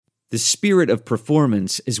The spirit of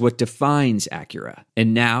performance is what defines Acura.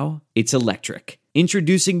 And now, it's electric.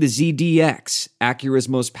 Introducing the ZDX, Acura's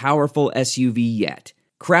most powerful SUV yet.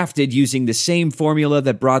 Crafted using the same formula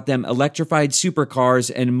that brought them electrified supercars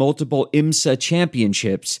and multiple IMSA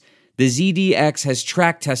championships, the ZDX has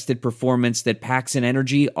track-tested performance that packs an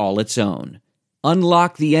energy all its own.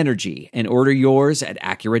 Unlock the energy and order yours at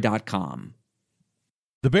Acura.com.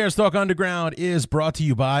 The Bears Talk Underground is brought to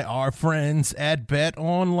you by our friends at Bet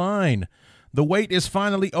Online. The wait is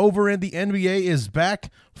finally over and the NBA is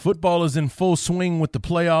back. Football is in full swing with the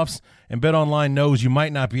playoffs, and Bet Online knows you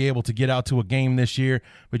might not be able to get out to a game this year,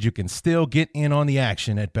 but you can still get in on the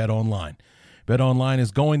action at Bet Online. Bet Online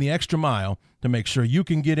is going the extra mile to make sure you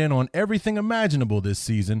can get in on everything imaginable this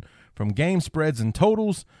season, from game spreads and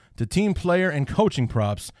totals to team player and coaching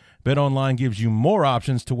props. Bet Online gives you more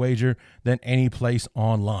options to wager than any place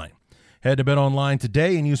online. Head to Bet Online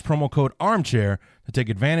today and use promo code ARMCHAIR to take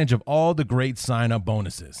advantage of all the great sign-up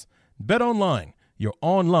bonuses. Bet Online, your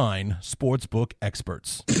online sportsbook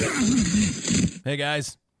experts. Hey,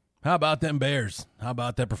 guys, how about them Bears? How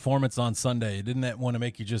about that performance on Sunday? Didn't that want to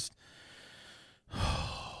make you just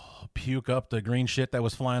puke up the green shit that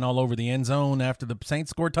was flying all over the end zone after the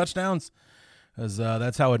Saints scored touchdowns? Because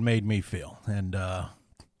that's how it made me feel. And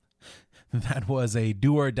that was a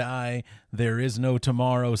do-or-die,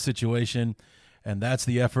 there-is-no-tomorrow situation, and that's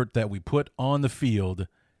the effort that we put on the field.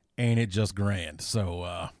 Ain't it just grand?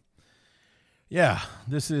 So, yeah,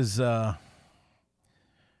 this is not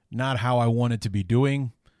how I wanted to be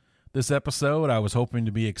doing this episode. I was hoping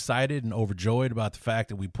to be excited and overjoyed about the fact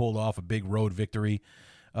that we pulled off a big road victory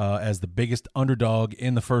as the biggest underdog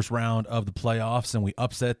in the first round of the playoffs, and we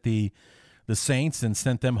upset the Saints and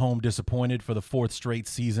sent them home disappointed for the fourth straight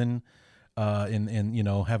season. And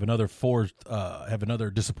have another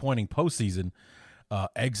disappointing postseason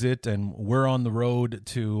exit, and we're on the road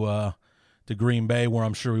to Green Bay, where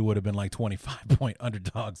I'm sure we would have been like 25-point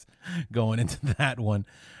underdogs going into that one.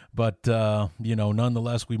 But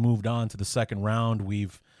nonetheless, we moved on to the second round.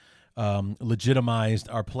 We've legitimized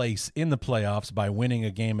our place in the playoffs by winning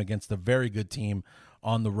a game against a very good team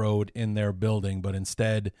on the road in their building, but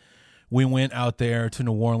instead we went out there to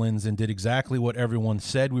New Orleans and did exactly what everyone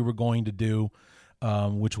said we were going to do,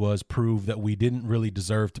 which was prove that we didn't really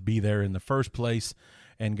deserve to be there in the first place,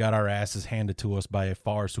 and got our asses handed to us by a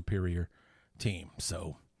far superior team.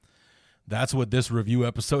 So that's what this review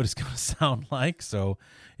episode is going to sound like. So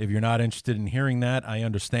if you're not interested in hearing that, I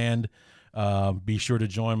understand. Be sure to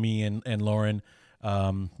join me and Lauren.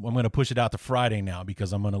 I'm going to push it out to Friday now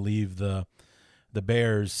because I'm going to leave the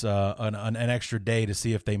Bears an extra day to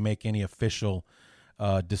see if they make any official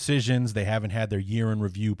decisions. They haven't had their year in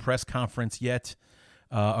review press conference yet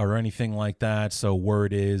or anything like that. So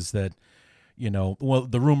word is that,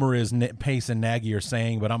 the rumor is Pace and Nagy are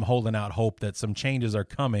saying, but I'm holding out hope that some changes are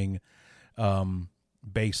coming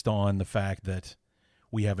based on the fact that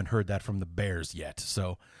we haven't heard that from the Bears yet.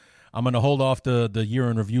 So I'm going to hold off the year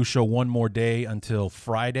in review show one more day until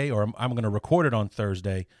Friday, or I'm going to record it on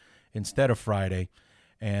Thursday instead of Friday,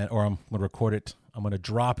 or I'm going to record it. I'm going to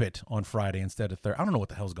drop it on Friday instead of Thursday. I don't know what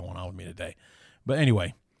the hell's going on with me today. But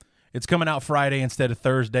anyway, it's coming out Friday instead of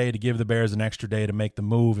Thursday to give the Bears an extra day to make the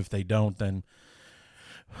move. If they don't, then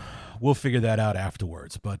we'll figure that out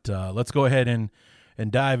afterwards. But let's go ahead and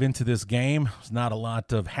dive into this game. There's not a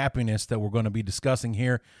lot of happiness that we're going to be discussing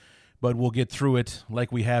here, but we'll get through it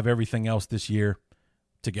like we have everything else this year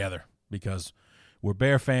together, because we're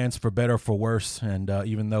Bear fans for better or for worse, and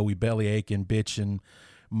even though we bellyache and bitch and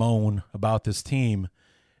moan about this team,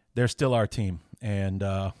 they're still our team. And,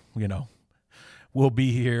 we'll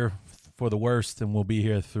be here for the worst, and we'll be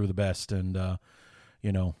here through the best. And,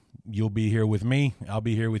 you'll be here with me. I'll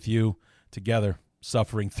be here with you together,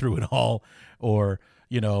 suffering through it all. Or,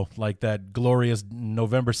 like that glorious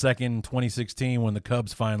November 2nd, 2016, when the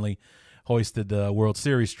Cubs finally hoisted the World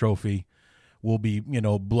Series trophy. We'll be,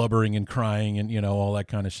 blubbering and crying and, all that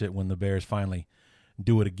kind of shit when the Bears finally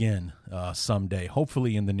do it again someday,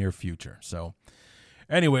 hopefully in the near future. So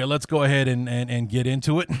anyway, let's go ahead and get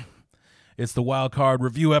into it. It's the Wild Card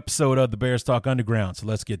Review episode of the Bears Talk Underground, so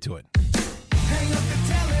let's get to it. Hang up the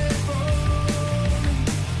telephone,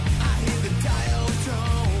 I hear the dial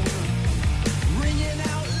tone, ringing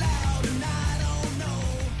out loud and I don't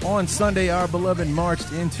know. On Sunday, our beloved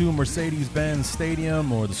marched into Mercedes-Benz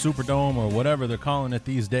Stadium, or the Superdome, or whatever they're calling it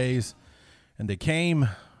these days, and they came,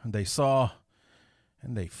 and they saw,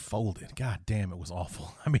 and they folded. God damn, it was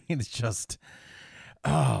awful. I mean, it's just,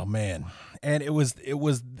 oh man. And it was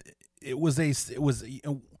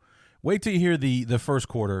wait till you hear the first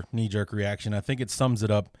quarter knee-jerk reaction. I think it sums it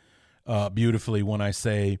up beautifully when I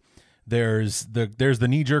say there's the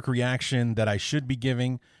knee-jerk reaction that I should be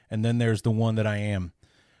giving, and then there's the one that I am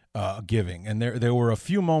giving. And there were a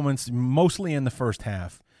few moments, mostly in the first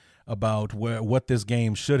half, about what this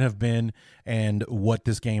game should have been and what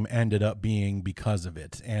this game ended up being because of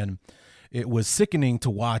it. And it was sickening to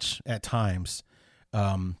watch at times,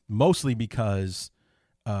 mostly because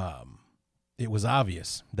it was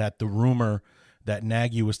obvious that the rumor that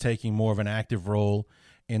Nagy was taking more of an active role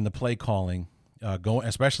in the play calling,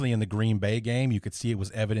 especially in the Green Bay game, you could see it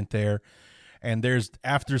was evident there. And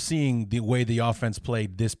after seeing the way the offense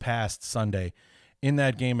played this past Sunday in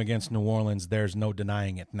that game against New Orleans, there's no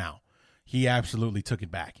denying it now. He absolutely took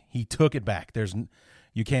it back. He took it back.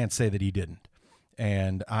 You can't say that he didn't.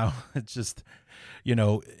 And it's just,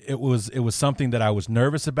 it was something that I was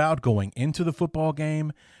nervous about going into the football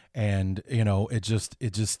game, and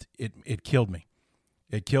it killed me.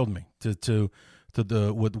 It killed me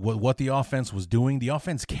what the offense was doing. The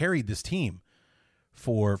offense carried this team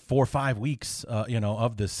for 4 or 5 weeks,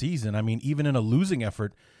 of the season. I mean, even in a losing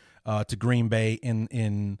effort to Green Bay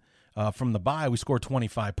in from the bye, we scored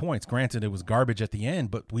 25 points. Granted, it was garbage at the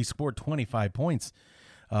end, but we scored 25 points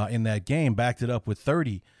in that game. Backed it up with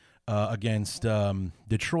 30 against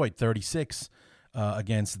Detroit, 36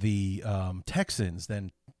 against the Texans,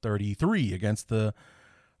 then 33 against the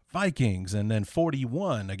Vikings, and then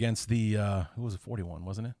 41 against the who was it? 41,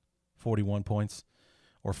 wasn't it? 41 points.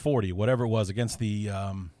 Or 40, whatever it was, against the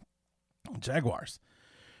Jaguars.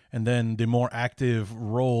 And then the more active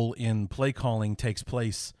role in play calling takes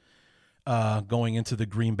place going into the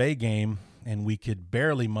Green Bay game, and we could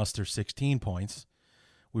barely muster 16 points.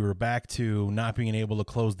 We were back to not being able to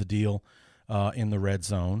close the deal in the red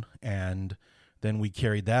zone, and then we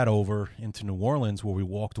carried that over into New Orleans, where we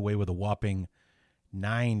walked away with a whopping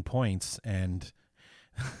 9 points. And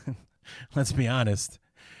let's be honest,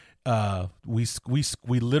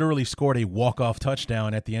 we literally scored a walk-off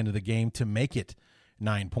touchdown at the end of the game to make it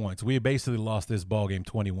 9 points. We basically lost this ball game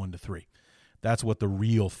 21-3. That's what the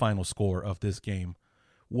real final score of this game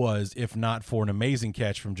was, if not for an amazing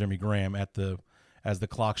catch from Jimmy Graham as the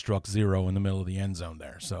clock struck 0 in the middle of the end zone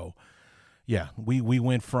there. So, yeah, we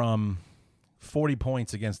went from 40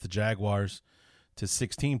 points against the Jaguars to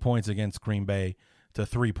 16 points against Green Bay to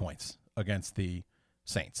 3 points against the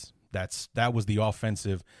Saints. That was the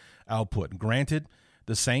offensive output. Granted,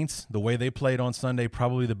 the Saints, the way they played on Sunday,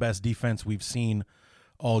 probably the best defense we've seen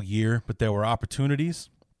all year, but there were opportunities,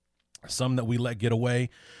 some that we let get away,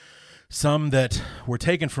 some that were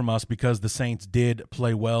taken from us because the Saints did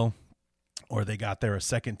play well, or they got there a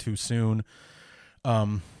second too soon,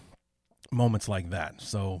 moments like that.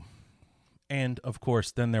 So, and of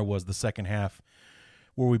course, then there was the second half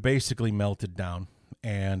where we basically melted down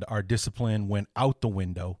and our discipline went out the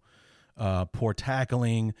window. Poor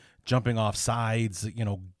tackling, jumping off sides,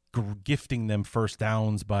 gifting them first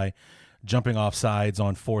downs by jumping off sides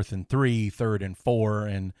on 4th and 3, 3rd and 4,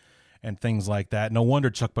 and things like that. No wonder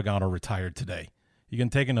Chuck Pagano retired today. You can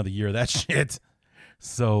take another year of that shit.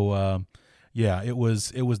 So, yeah, it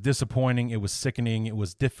was disappointing. It was sickening. It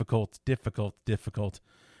was difficult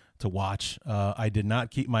to watch. I did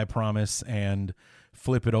not keep my promise and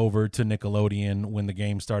flip it over to Nickelodeon when the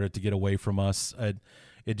game started to get away from us.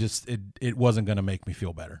 It wasn't going to make me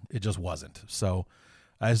feel better. It just wasn't. So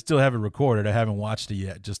I still have it recorded. I haven't watched it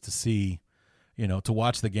yet just to see, to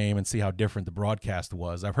watch the game and see how different the broadcast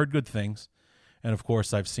was. I've heard good things. And, of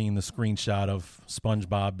course, I've seen the screenshot of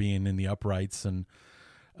SpongeBob being in the uprights and,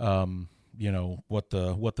 what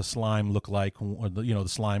the slime looked like. The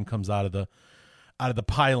slime comes out of the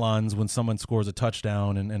pylons when someone scores a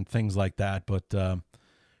touchdown and things like that. But,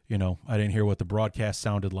 I didn't hear what the broadcast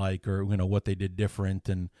sounded like or, what they did different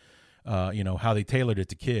and, how they tailored it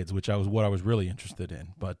to kids, which what I was really interested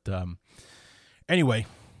in. But anyway,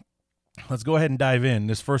 let's go ahead and dive in.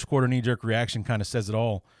 This first quarter knee-jerk reaction kind of says it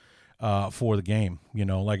all for the game.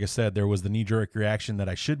 Like I said, there was the knee-jerk reaction that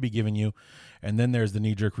I should be giving you, and then there's the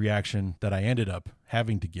knee-jerk reaction that I ended up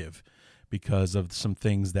having to give because of some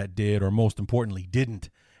things that did, or most importantly, didn't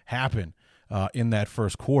happen in that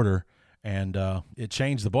first quarter. And it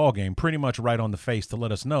changed the ball game pretty much right on the face to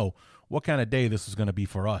let us know what kind of day this was going to be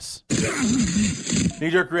for us.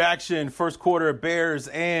 Knee-jerk reaction, first quarter, Bears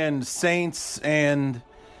and Saints. And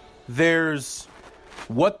there's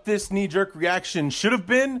what this knee-jerk reaction should have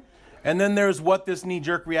been, and then there's what this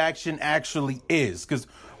knee-jerk reaction actually is. Because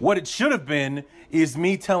what it should have been is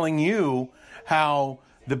me telling you how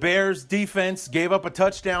the Bears defense gave up a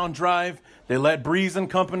touchdown drive. They let Breeze and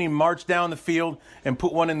company march down the field and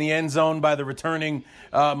put one in the end zone by the returning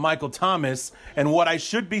Michael Thomas. And what I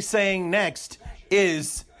should be saying next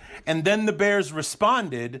is, and then the Bears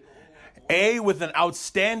responded With an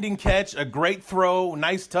outstanding catch, a great throw,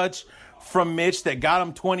 nice touch from Mitch that got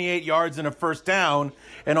him 28 yards and a first down.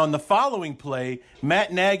 And on the following play,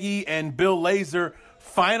 Matt Nagy and Bill Lazor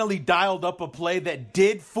finally dialed up a play that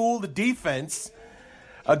did fool the defense.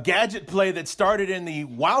 A gadget play that started in the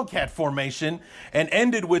Wildcat formation and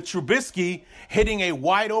ended with Trubisky hitting a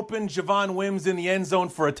wide-open Javon Wims in the end zone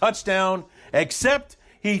for a touchdown, except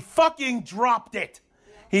he fucking dropped it.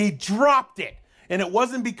 He dropped it. And it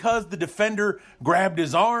wasn't because the defender grabbed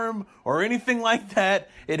his arm or anything like that.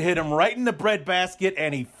 It hit him right in the breadbasket,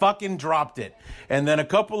 and he fucking dropped it. And then a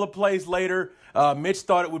couple of plays later, Mitch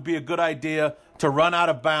thought it would be a good idea to run out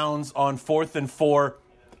of bounds on 4th and 4,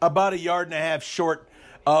 about 1.5 yards short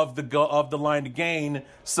of the line to gain.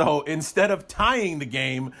 So instead of tying the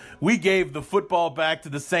game, we gave the football back to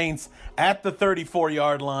the Saints at the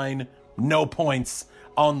 34-yard line. No points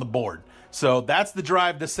on the board. So that's the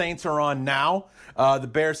drive the Saints are on now. The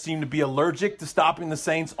Bears seem to be allergic to stopping the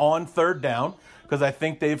Saints on 3rd down because I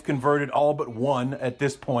think they've converted all but one at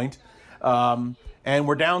this point. And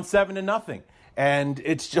we're down 7-0. And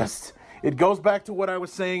it goes back to what I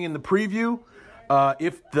was saying in the preview.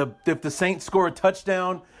 If the Saints score a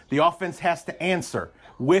touchdown, the offense has to answer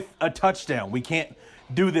with a touchdown. We can't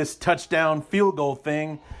do this touchdown field goal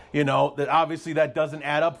thing, that obviously that doesn't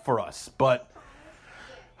add up for us. But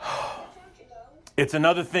it's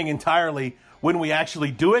another thing entirely when we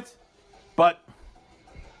actually do it, but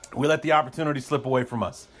we let the opportunity slip away from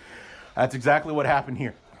us. That's exactly what happened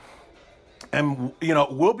here. And,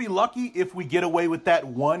 we'll be lucky if we get away with that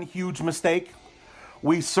one huge mistake.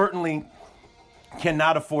 We certainly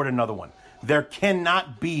cannot afford another one. There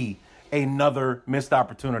cannot be another missed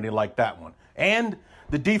opportunity like that one. And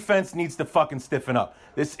the defense needs to fucking stiffen up.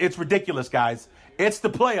 It's ridiculous, guys. It's the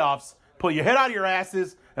playoffs. Pull your head out of your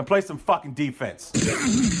asses and play some fucking defense.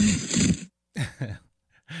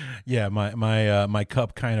 Yeah, my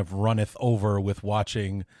cup kind of runneth over with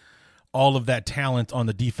watching all of that talent on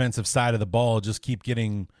the defensive side of the ball just keep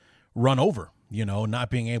getting run over, not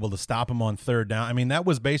being able to stop them on 3rd down. I mean, that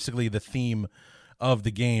was basically the theme of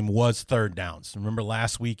the game was 3rd downs. Remember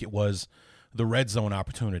last week it was the red zone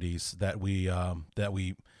opportunities that we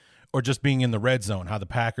or just being in the red zone, how the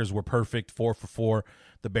Packers were perfect 4 for 4,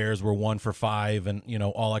 the Bears were 1 for 5, and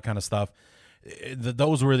all that kind of stuff.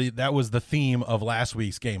 That was the theme of last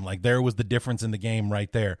week's game. Like, there was the difference in the game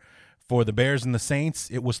right there. For the Bears and the Saints,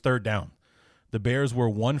 it was 3rd down. The Bears were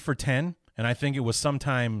 1 for 10, and I think it was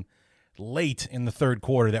sometime late in the 3rd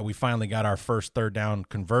quarter that we finally got our first 3rd down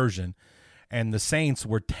conversion, and the Saints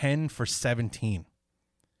were 10 for 17.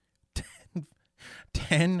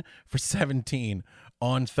 10 for 17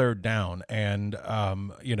 on 3rd down, and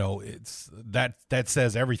it's that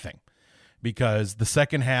says everything. Because the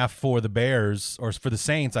second half for the Bears, or for the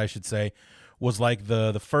Saints, I should say, was like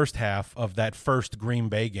the first half of that first Green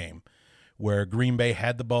Bay game, where Green Bay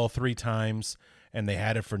had the ball 3 times, and they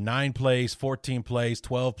had it for 9 plays, 14 plays,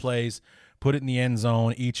 12 plays, put it in the end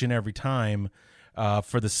zone each and every time.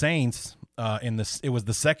 For the Saints, it was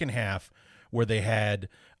the second half where they had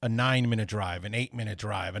a 9-minute drive, an 8-minute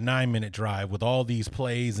drive, a 9-minute drive with all these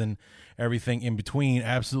plays and everything in between,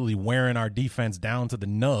 absolutely wearing our defense down to the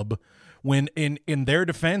nub. When in their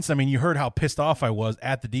defense, I mean, you heard how pissed off I was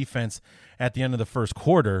at the defense at the end of the first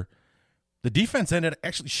quarter. The defense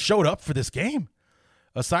actually showed up for this game.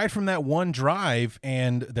 Aside from that one drive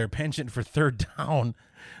and their penchant for 3rd down,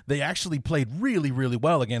 they actually played really, really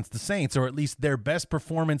well against the Saints, or at least their best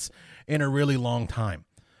performance in a really long time.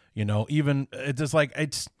 Even it's just like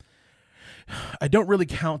I don't really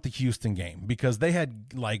count the Houston game because they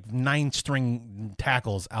had like 9-string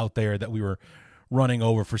tackles out there that we were running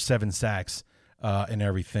over for 7 sacks and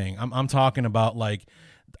everything. I'm talking about like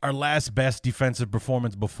our last best defensive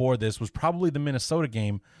performance before this was probably the Minnesota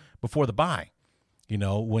game before the bye.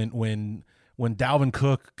 When Dalvin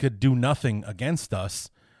Cook could do nothing against us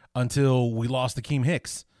until we lost Akeem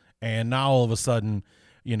Hicks. And now all of a sudden,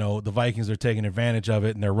 the Vikings are taking advantage of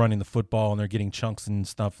it and they're running the football and they're getting chunks and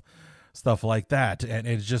stuff like that. And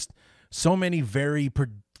it's just so many very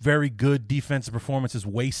good defensive performances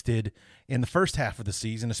wasted in the first half of the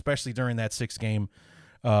season, especially during that 6-game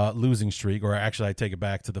losing streak. Or actually, I take it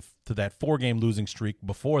back to that 4-game losing streak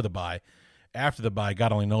before the bye. After the bye,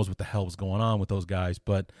 God only knows what the hell was going on with those guys.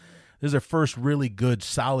 But this is their first really good,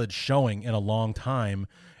 solid showing in a long time.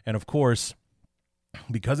 And of course,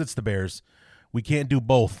 because it's the Bears, we can't do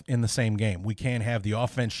both in the same game. We can't have the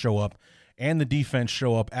offense show up and the defense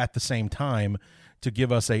show up at the same time to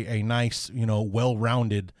give us a nice,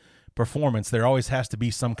 well-rounded performance. There always has to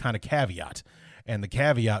be some kind of caveat. And the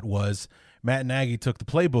caveat was Matt Nagy took the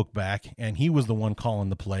playbook back, and he was the one calling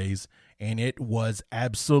the plays, and it was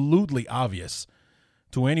absolutely obvious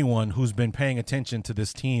to anyone who's been paying attention to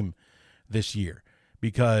this team this year,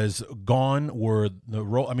 because gone were the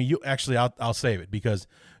role. I mean, I'll save it because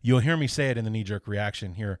you'll hear me say it in the knee-jerk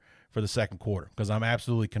reaction here for the second quarter, because I'm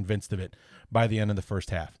absolutely convinced of it by the end of the first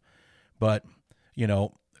half. But, you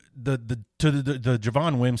know, the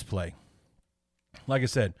Javon Wims play, like I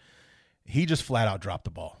said, he just flat out dropped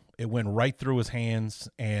the ball. It went right through his hands,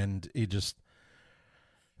 and he just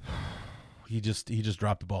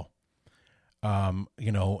dropped the ball.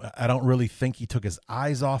 You know, I don't really think he took his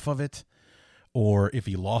eyes off of it, or if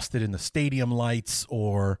he lost it in the stadium lights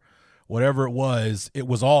or whatever it was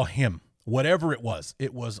all him. Whatever it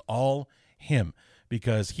was all him,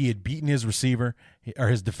 because he had beaten his receiver or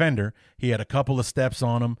his defender. He had a couple of steps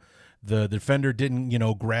on him. The defender didn't, you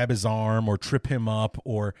know, grab his arm or trip him up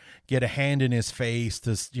or get a hand in his face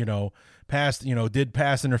to, you know, did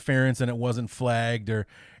pass interference and it wasn't flagged or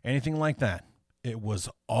anything like that. It was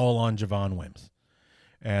all on Javon Wims.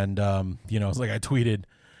 And, you know, it's like I tweeted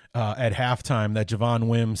at halftime that Javon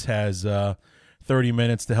Wims has 30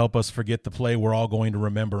 minutes to help us forget the play we're all going to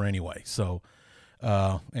remember anyway. So,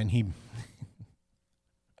 and he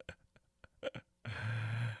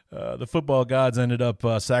the football gods ended up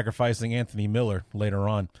sacrificing Anthony Miller later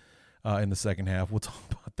on in the second half. We'll talk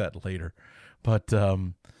about that later. But,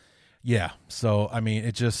 yeah, so, I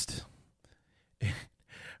mean,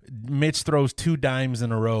 Mitch throws 2 dimes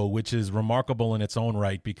in a row, which is remarkable in its own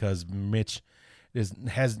right, because Mitch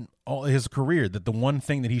has all his career that the one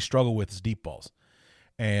thing that he struggled with is deep balls.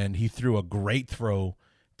 And he threw a great throw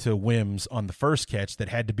to Wims on the first catch that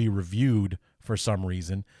had to be reviewed for some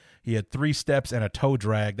reason. He had 3 steps and a toe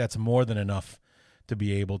drag. That's more than enough to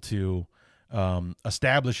be able to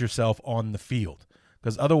establish yourself on the field.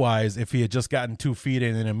 Because otherwise, if he had just gotten 2 feet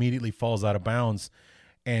in and immediately falls out of bounds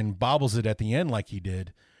and bobbles it at the end like he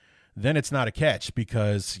did, then it's not a catch,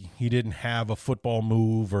 because he didn't have a football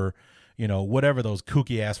move or, you know, whatever those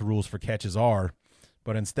kooky-ass rules for catches are.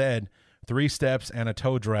 But instead, 3 steps and a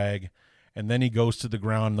toe drag, and then he goes to the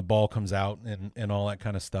ground and the ball comes out and all that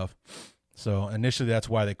kind of stuff. So initially that's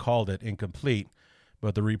why they called it incomplete,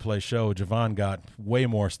 but the replay showed Javon got way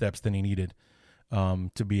more steps than he needed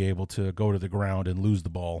to be able to go to the ground and lose the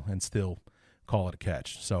ball and still call it a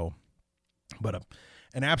catch. So, but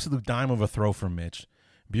an absolute dime of a throw from Mitch.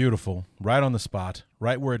 Beautiful, right on the spot,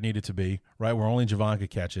 right where it needed to be, right where only Javon could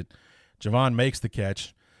catch it. Javon makes the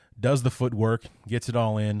catch, does the footwork, gets it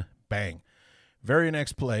all in, bang. Very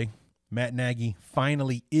next play, Matt Nagy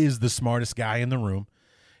finally is the smartest guy in the room.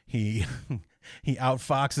 He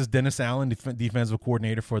outfoxes Dennis Allen, defensive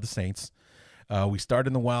coordinator for the Saints. We start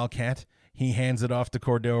in the Wildcat. He hands it off to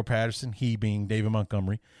Cordero Patterson, he being David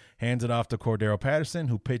Montgomery, hands it off to Cordero Patterson,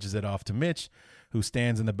 who pitches it off to Mitch, who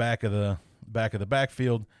stands in the back of the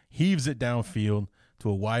backfield, heaves it downfield to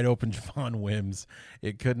a wide open Javon Wims.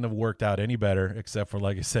 It couldn't have worked out any better, except for,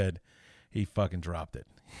 like I said, he fucking dropped it.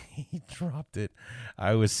 He dropped it.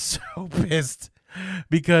 I was so pissed,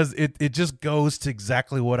 because it just goes to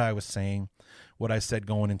exactly what I was saying, what I said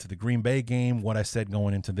going into the Green Bay game, what I said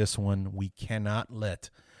going into this one. We cannot let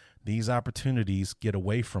these opportunities get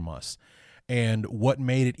away from us. And what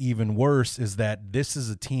made it even worse is that this is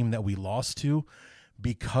a team that we lost to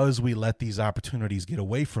because we let these opportunities get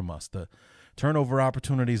away from us. The turnover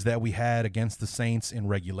opportunities that we had against the Saints in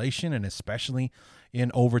regulation, and especially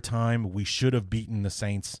in overtime, we should have beaten the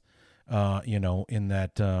Saints. In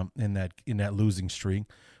that losing streak,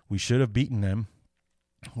 we should have beaten them.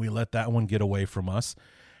 We let that one get away from us,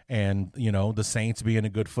 and the Saints, being a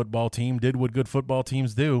good football team, did what good football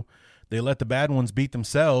teams do. They let the bad ones beat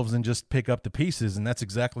themselves and just pick up the pieces, and that's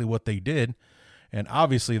exactly what they did. And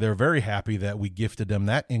obviously, they're very happy that we gifted them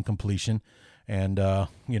that incompletion, and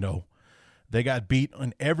they got beat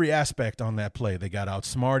on every aspect on that play. They got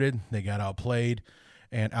outsmarted, they got outplayed,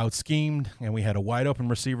 and out-schemed, and we had a wide-open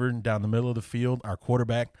receiver down the middle of the field. Our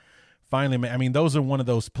quarterback finally, those are one of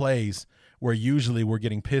those plays where usually we're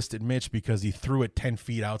getting pissed at Mitch because he threw it 10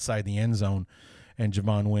 feet outside the end zone, and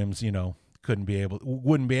Javon Wims,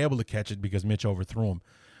 wouldn't be able to catch it because Mitch overthrew him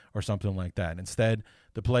or something like that. Instead,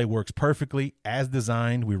 the play works perfectly as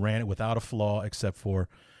designed. We ran it without a flaw, except for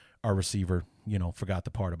our receiver, forgot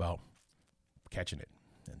the part about catching it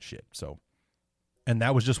and shit. So, and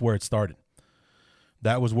that was just where it started.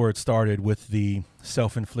 That was where it started, with the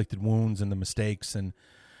self-inflicted wounds and the mistakes and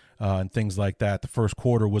things like that. The first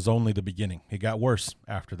quarter was only the beginning. It got worse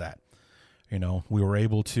after that. We were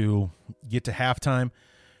able to get to halftime,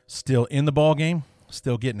 still in the ball game,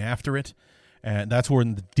 still getting after it. And that's where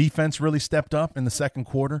the defense really stepped up in the second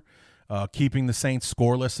quarter. keeping the Saints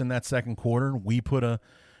scoreless in that second quarter. We put a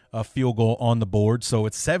field goal on the board, so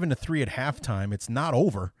it's 7-3 at halftime. It's not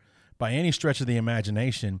over by any stretch of the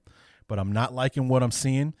imagination, but I'm not liking what I'm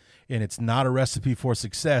seeing, and it's not a recipe for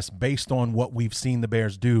success based on what we've seen the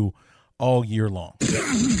Bears do all year long.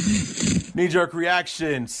 Knee-jerk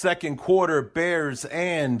reaction, second quarter, Bears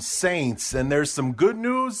and Saints. And there's some good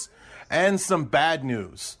news and some bad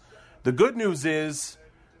news. The good news is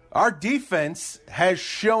our defense has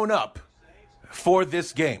shown up for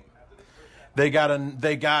this game. They got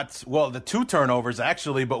the 2 turnovers,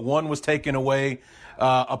 actually, but one was taken away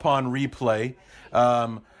upon replay.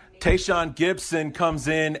 Tayshaun Gibson comes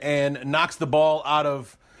in and knocks the ball out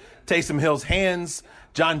of Taysom Hill's hands.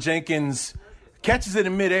 John Jenkins catches it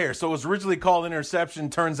in midair. So it was originally called an interception.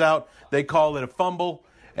 Turns out they call it a fumble.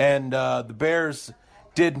 And the Bears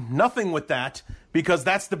did nothing with that because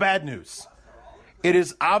that's the bad news. It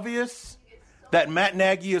is obvious that Matt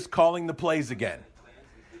Nagy is calling the plays again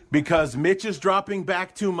because Mitch is dropping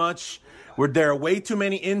back too much. There are way too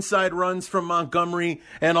many inside runs from Montgomery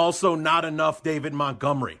and also not enough David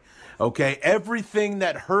Montgomery. Okay, everything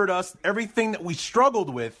that hurt us, everything that we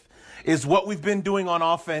struggled with is what we've been doing on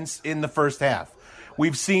offense in the first half.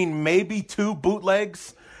 We've seen maybe 2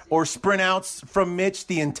 bootlegs or sprint outs from Mitch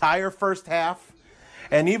the entire first half.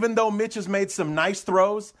 And even though Mitch has made some nice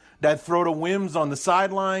throws, that throw to Wims on the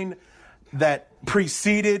sideline that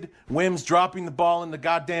preceded Wims dropping the ball in the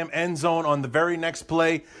goddamn end zone on the very next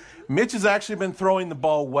play, Mitch has actually been throwing the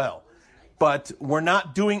ball well. But we're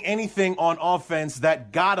not doing anything on offense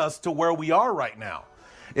that got us to where we are right now.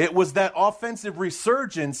 It was that offensive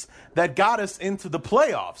resurgence that got us into the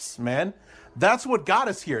playoffs, man. That's what got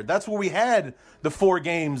us here. That's where we had the 4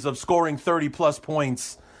 games of scoring 30-plus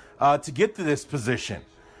points to get to this position.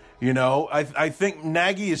 You know, I think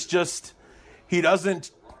Nagy is just, he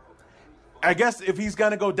doesn't, I guess if he's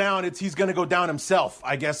going to go down, he's going to go down himself,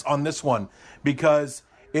 I guess, on this one. Because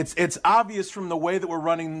it's obvious from the way that we're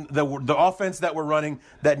running, the offense that we're running,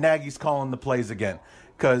 that Nagy's calling the plays again.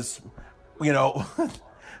 Because, you know,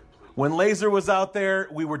 when Laser was out there,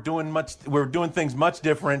 we were doing things much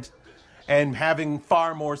different and having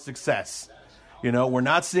far more success. You know, we're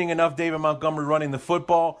not seeing enough David Montgomery running the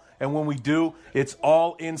football, and when we do, it's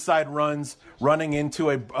all inside runs running into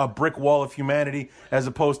a brick wall of humanity as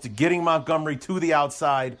opposed to getting Montgomery to the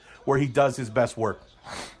outside where he does his best work.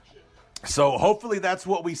 So hopefully that's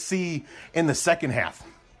what we see in the second half.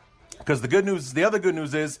 Because the other good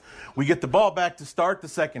news is we get the ball back to start the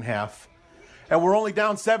second half, and we're only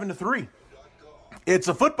down 7-3. It's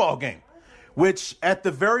a football game, which at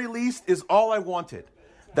the very least is all I wanted.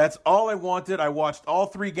 That's all I wanted. I watched all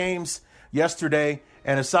 3 games yesterday,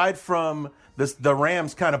 and aside from the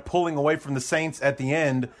Rams kind of pulling away from the Saints at the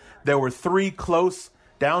end, there were 3 close,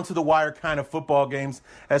 down-to-the-wire kind of football games,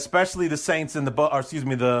 especially the Saints and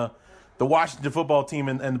the Washington football team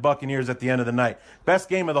and the Buccaneers at the end of the night. Best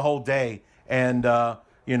game of the whole day, and,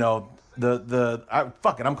 you know,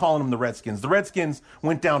 I'm calling them the Redskins. The Redskins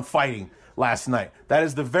went down fighting last night. That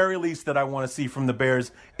is the very least that I want to see from the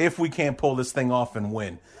Bears if we can't pull this thing off and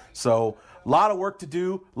win. So a lot of work to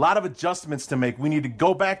do, a lot of adjustments to make. We need to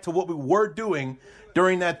go back to what we were doing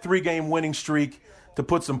during that 3-game winning streak to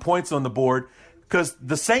put some points on the board because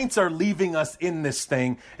the Saints are leaving us in this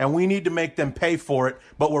thing, and we need to make them pay for it,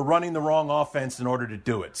 but we're running the wrong offense in order to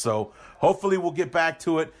do it. So hopefully we'll get back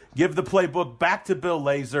to it, give the playbook back to Bill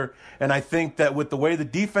Lazor, and I think that with the way the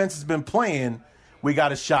defense has been playing, we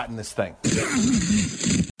got a shot in this thing.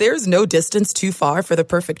 There's no distance too far for the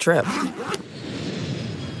perfect trip.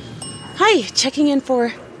 Hi, checking in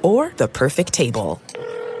for... Or the perfect table.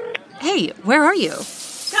 Hey, where are you?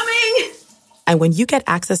 Coming! And when you get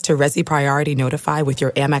access to Resi Priority Notify with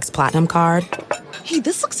your Amex Platinum card... Hey,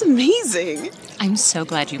 this looks amazing. I'm so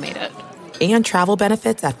glad you made it. And travel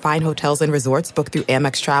benefits at fine hotels and resorts booked through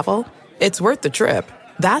Amex Travel, it's worth the trip.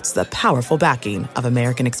 That's the powerful backing of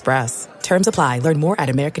American Express. Terms apply. Learn more at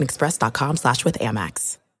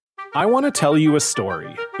americanexpress.com/withAmex. I want to tell you a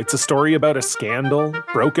story. It's a story about a scandal,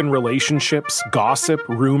 broken relationships, gossip,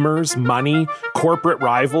 rumors, money, corporate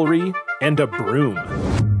rivalry, and a broom.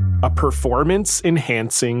 A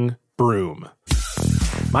performance-enhancing broom.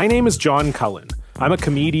 My name is John Cullen. I'm a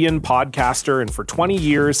comedian, podcaster, and for 20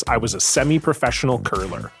 years, I was a semi-professional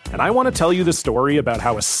curler. And I want to tell you the story about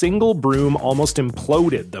how a single broom almost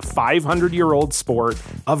imploded the 500-year-old sport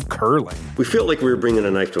of curling. We felt like we were bringing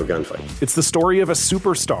a knife to a gunfight. It's the story of a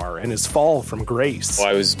superstar and his fall from grace. Well,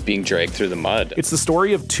 I was being dragged through the mud. It's the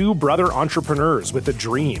story of 2 brother entrepreneurs with a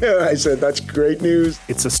dream. I said, that's great news.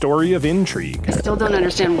 It's a story of intrigue. I still don't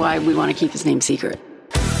understand why we want to keep his name secret.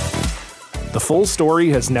 The full story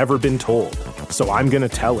has never been told, so I'm going to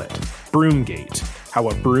tell it. Broomgate, how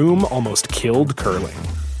a broom almost killed curling.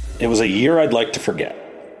 It was a year I'd like to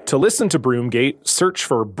forget. To listen to Broomgate, search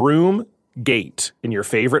for Broomgate in your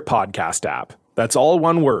favorite podcast app. That's all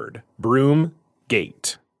one word,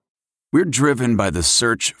 Broomgate. We're driven by the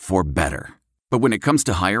search for better. But when it comes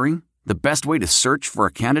to hiring, the best way to search for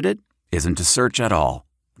a candidate isn't to search at all.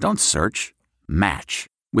 Don't search, match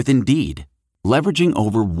with Indeed. Leveraging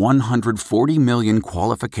over 140 million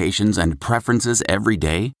qualifications and preferences every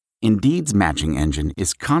day, Indeed's matching engine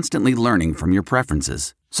is constantly learning from your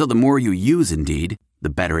preferences. So the more you use Indeed,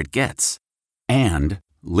 the better it gets. And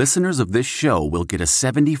listeners of this show will get a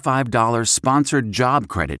 $75 sponsored job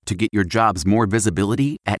credit to get your jobs more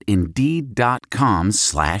visibility at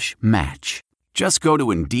Indeed.com/match. Just go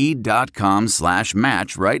to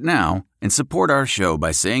Indeed.com/match right now and support our show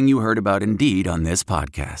by saying you heard about Indeed on this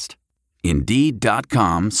podcast.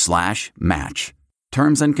 Indeed.com/match.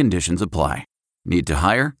 Terms and conditions apply. Need to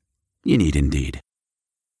hire? You need Indeed.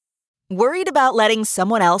 Worried about letting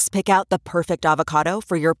someone else pick out the perfect avocado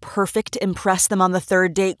for your perfect impress them on the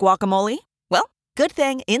third date guacamole? Well, good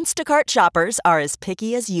thing Instacart shoppers are as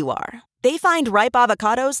picky as you are. They find ripe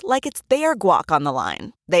avocados like it's their guac on the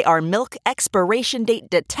line. They are milk expiration date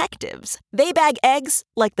detectives. They bag eggs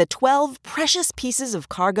like the 12 precious pieces of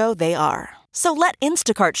cargo they are. So let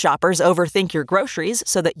Instacart shoppers overthink your groceries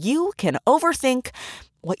so that you can overthink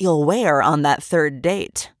what you'll wear on that third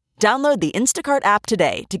date. Download the Instacart app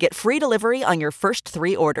today to get free delivery on your first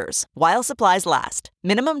 3 orders, while supplies last.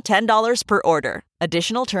 Minimum $10 per order.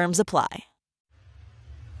 Additional terms apply.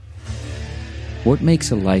 What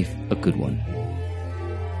makes a life a good one?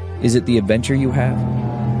 Is it the adventure you have?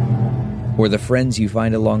 Or the friends you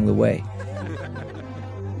find along the way?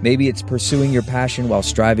 Maybe it's pursuing your passion while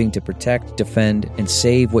striving to protect, defend, and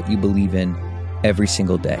save what you believe in every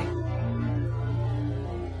single day.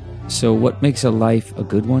 So what makes a life a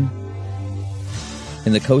good one?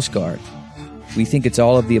 In the Coast Guard, we think it's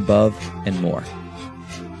all of the above and more.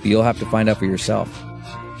 But you'll have to find out for yourself.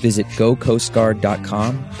 Visit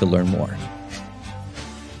gocoastguard.com to learn more.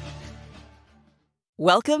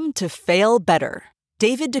 Welcome to Fail Better,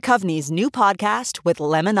 David Duchovny's new podcast with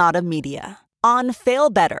Lemonada Media. On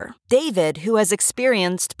Fail Better, David, who has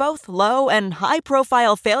experienced both low and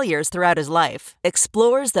high-profile failures throughout his life,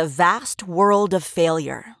 explores the vast world of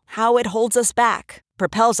failure, how it holds us back,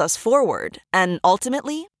 propels us forward, and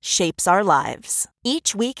ultimately shapes our lives.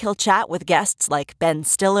 Each week he'll chat with guests like Ben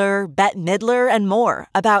Stiller, Bette Midler, and more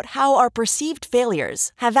about how our perceived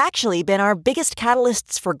failures have actually been our biggest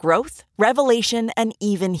catalysts for growth, revelation, and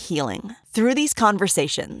even healing. Through these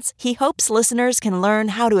conversations, he hopes listeners can learn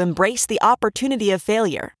how to embrace the opportunity of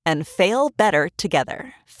failure and fail better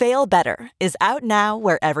together. Fail Better is out now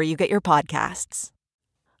wherever you get your podcasts.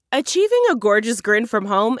 Achieving a gorgeous grin from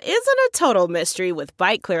home isn't a total mystery with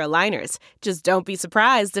Byte Clear aligners. Just don't be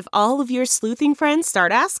surprised if all of your sleuthing friends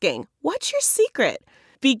start asking, "What's your secret?"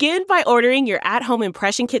 Begin by ordering your at-home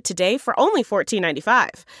impression kit today for only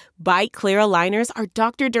 $14.95. Byte Clear aligners are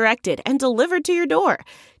doctor-directed and delivered to your door.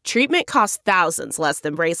 Treatment costs thousands less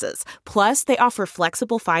than braces. Plus, they offer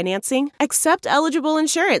flexible financing, accept eligible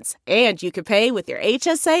insurance, and you can pay with your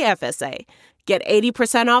HSA FSA. Get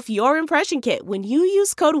 80% off your impression kit when you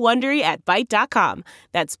use code WONDERY at Byte.com.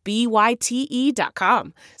 That's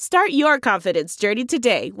BYTE.com. Start your confidence journey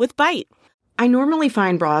today with Byte. I normally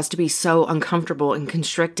find bras to be so uncomfortable and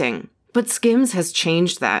constricting, but Skims has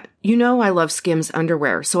changed that. You know I love Skims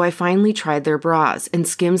underwear, so I finally tried their bras, and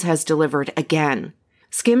Skims has delivered again.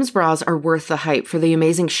 Skims bras are worth the hype for the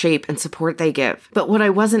amazing shape and support they give, but what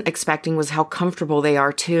I wasn't expecting was how comfortable they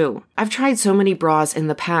are too. I've tried so many bras in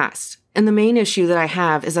the past, and the main issue that I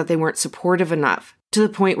have is that they weren't supportive enough, to the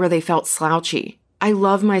point where they felt slouchy. I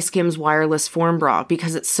love my Skims wireless form bra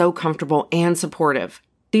because it's so comfortable and supportive.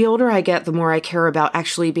 The older I get, the more I care about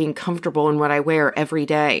actually being comfortable in what I wear every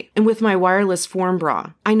day. And with my wireless form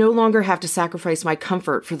bra, I no longer have to sacrifice my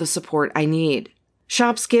comfort for the support I need.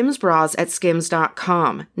 Shop Skims bras at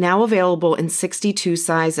skims.com, now available in 62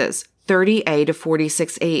 sizes, 30A to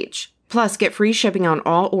 46H. Plus, get free shipping on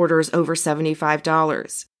all orders over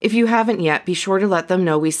 $75. If you haven't yet, be sure to let them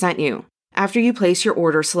know we sent you. After you place your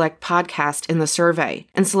order, select podcast in the survey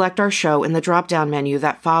and select our show in the drop-down menu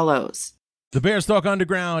that follows. The Bears Talk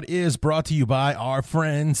Underground is brought to you by our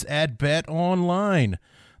friends at Bet Online.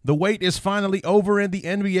 The wait is finally over and the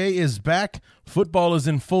NBA is back. Football is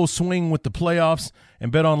in full swing with the playoffs,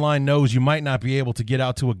 and Bet Online knows you might not be able to get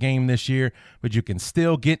out to a game this year, but you can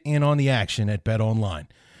still get in on the action at Bet Online.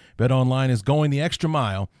 Bet Online is going the extra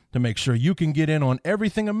mile to make sure you can get in on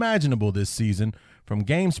everything imaginable this season, From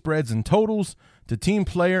game spreads and totals to team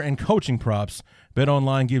player and coaching props,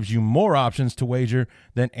 BetOnline gives you more options to wager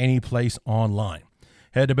than any place online.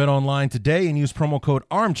 Head to BetOnline today and use promo code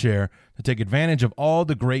ARMCHAIR to take advantage of all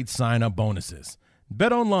the great sign-up bonuses.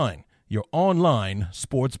 BetOnline, your online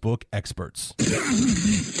sportsbook experts.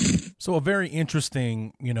 So a very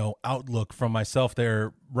interesting, outlook from myself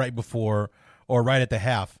there right before or right at the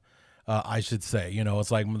half, I should say.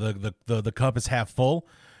 It's like the cup is half full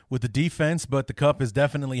with the defense, but the cup is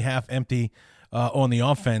definitely half empty on the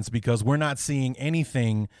offense because we're not seeing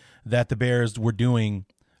anything that the Bears were doing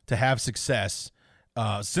to have success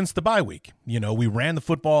since the bye week. We ran the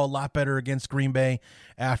football a lot better against Green Bay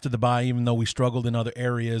after the bye, even though we struggled in other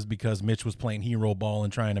areas because Mitch was playing hero ball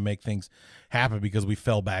and trying to make things happen because we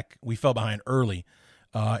fell behind early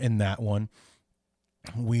in that one.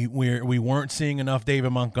 We weren't seeing enough David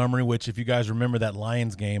Montgomery, which if you guys remember that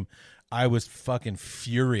Lions game, I was fucking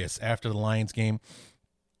furious after the Lions game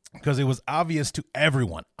because it was obvious to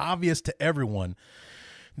everyone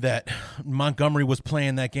that Montgomery was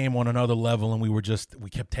playing that game on another level, and we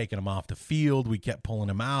kept taking him off the field. We kept pulling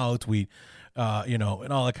him out. And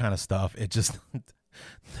all that kind of stuff. It just,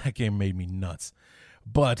 that game made me nuts.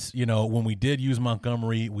 But, when we did use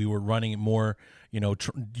Montgomery, we were running it more,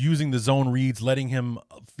 using the zone reads, letting him,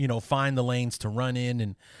 find the lanes to run in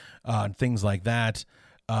and things like that.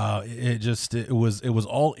 It was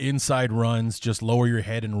all inside runs, just lower your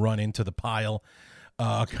head and run into the pile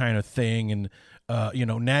kind of thing. And,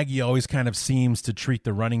 Nagy always kind of seems to treat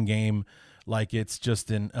the running game like it's just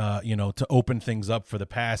to open things up for the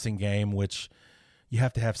passing game, which you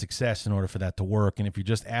have to have success in order for that to work. And if you're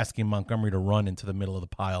just asking Montgomery to run into the middle of the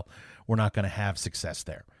pile, we're not going to have success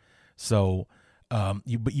there. So,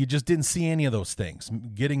 but you just didn't see any of those things.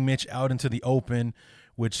 Getting Mitch out into the open,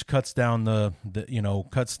 which cuts down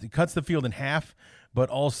cuts the field in half, but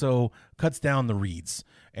also cuts down the reads.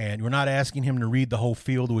 And we're not asking him to read the whole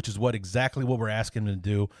field, which is exactly what we're asking him to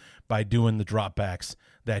do by doing the dropbacks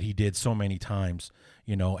that he did so many times.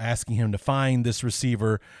 Asking him to find this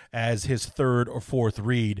receiver as his third or fourth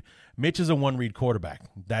read. Mitch is a one-read quarterback.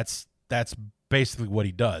 That's basically what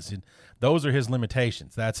he does. And those are his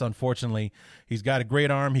limitations. That's unfortunately, he's got a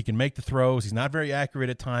great arm. He can make the throws. He's not very accurate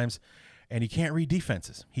at times, and he can't read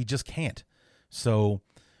defenses. He just can't. So,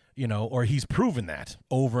 or he's proven that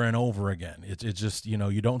over and over again. It's just,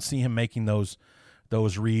 you don't see him making those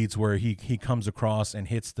reads where he comes across and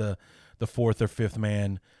hits the fourth or fifth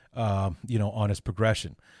man, on his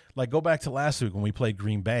progression. Like, go back to last week when we played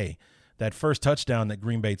Green Bay, that first touchdown that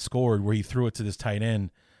Green Bay scored where he threw it to this tight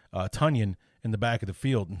end, Tonyan, in the back of the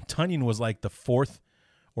field. And Tonyan was like the fourth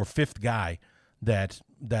or fifth guy that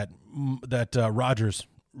Rodgers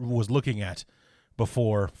was looking at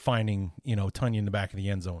before finding, Tonyan in the back of the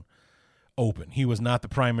end zone open. He was not the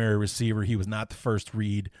primary receiver. He was not the first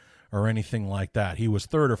read or anything like that. He was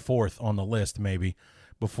third or fourth on the list maybe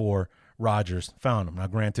before Rodgers found him. Now,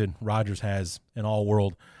 granted, Rodgers has an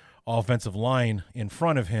all-world offensive line in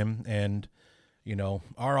front of him, and,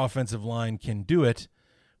 our offensive line can do it,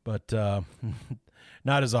 but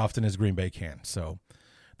not as often as Green Bay can. So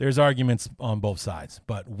there's arguments on both sides.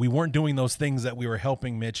 But we weren't doing those things that we were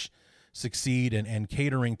helping Mitch succeed and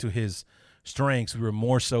catering to his strengths. We were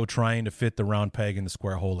more so trying to fit the round peg in the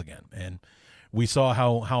square hole again. And we saw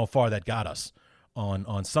how far that got us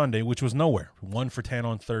on Sunday, which was nowhere. 1 for 10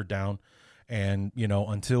 on third down. And,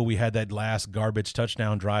 until we had that last garbage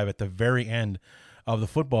touchdown drive at the very end of the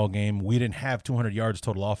football game, we didn't have 200 yards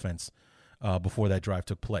total offense before that drive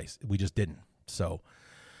took place. We just didn't. So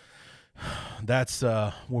that's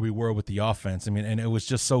where we were with the offense. I mean, and it was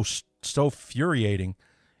just so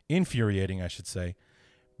infuriating, I should say,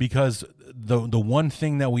 because the one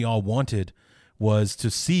thing that we all wanted was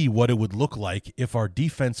to see what it would look like if our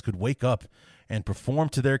defense could wake up and perform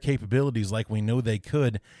to their capabilities like we know they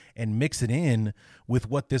could and mix it in with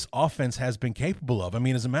what this offense has been capable of. I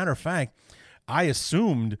mean, as a matter of fact, I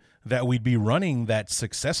assumed that we'd be running that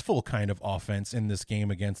successful kind of offense in this game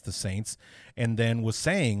against the Saints, and then was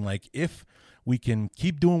saying, like, if we can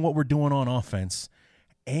keep doing what we're doing on offense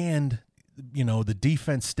and, the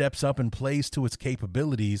defense steps up and plays to its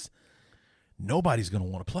capabilities, nobody's going to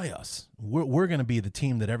want to play us. We're going to be the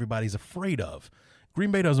team that everybody's afraid of.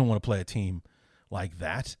 Green Bay doesn't want to play a team like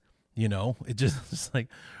that. It's like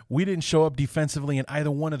we didn't show up defensively in either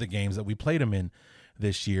one of the games that we played them in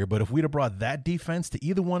this year. But if we'd have brought that defense to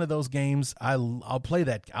either one of those games, I'll play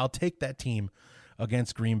that. I'll take that team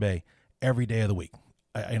against Green Bay every day of the week.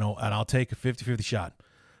 And I'll take a 50-50 shot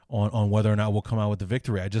on whether or not we'll come out with the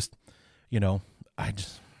victory.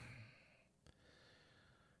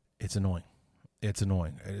 It's annoying. It's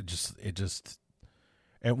annoying.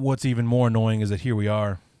 And what's even more annoying is that here we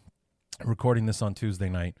are recording this on Tuesday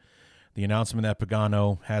night. The announcement that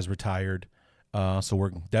Pagano has retired. So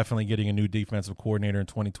we're definitely getting a new defensive coordinator in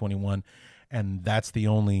 2021. And that's the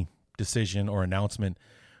only decision or announcement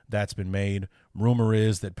that's been made. Rumor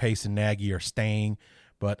is that Pace and Nagy are staying.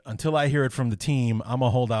 But until I hear it from the team, I'm going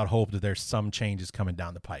to hold out hope that there's some changes coming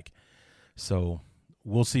down the pike. So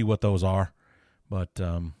we'll see what those are. But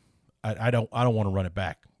I don't want to run it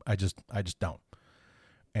back. I just don't.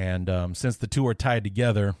 And since the two are tied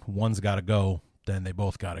together, one's got to go, then they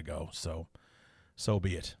both got to go. So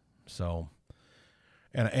be it. So,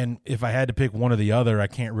 and if I had to pick one or the other, I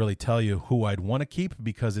can't really tell you who I'd want to keep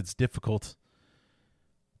because it's difficult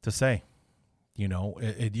to say. You know,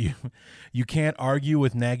 you can't argue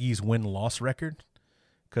with Nagy's win-loss record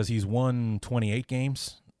because he's won 28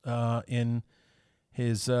 games in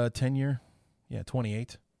his tenure. Yeah,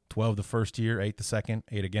 28. 12 the first year, 8 the second,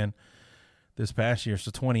 8 again this past year.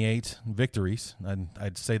 So 28 victories.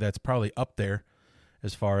 I'd say that's probably up there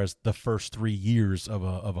as far as the first 3 years of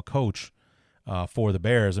a coach for the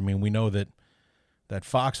Bears. I mean, we know that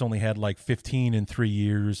Fox only had like 15 in 3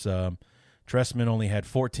 years. Trestman only had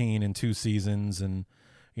 14 in 2 seasons, and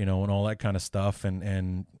and all that kind of stuff.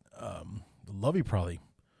 And Lovey probably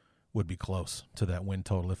would be close to that win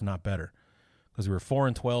total, if not better, because we were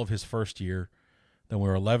 4-12 his first year. Then we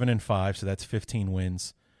were 11-5, so that's 15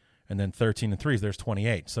 wins, and then 13-3, there's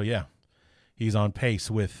 28. So yeah, he's on pace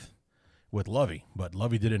with Lovey, but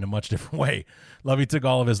Lovey did it in a much different way. Lovey took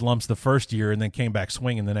all of his lumps the first year and then came back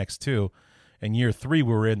swinging the next 2. And year 3,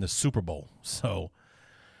 we were in the Super Bowl. So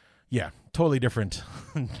yeah, totally different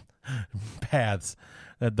paths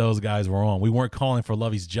that those guys were on. We weren't calling for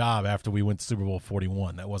Lovey's job after we went to Super Bowl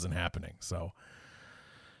 41. That wasn't happening. So,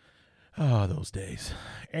 those days.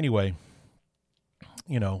 Anyway,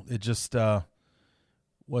 it just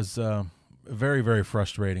was very, very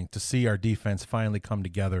frustrating to see our defense finally come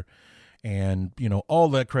together. And, all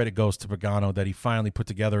that credit goes to Pagano that he finally put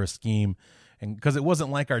together a scheme. And because it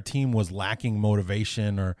wasn't like our team was lacking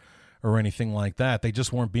motivation or anything like that. They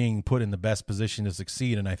just weren't being put in the best position to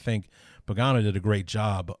succeed. And I think Pagano did a great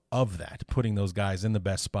job of that, putting those guys in the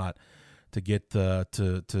best spot to get to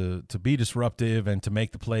be disruptive and to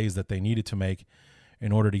make the plays that they needed to make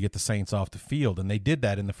in order to get the Saints off the field. And they did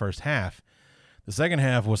that in the first half. The second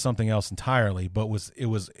half was something else entirely, but it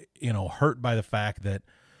was hurt by the fact that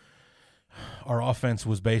our offense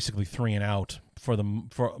was basically 3 and out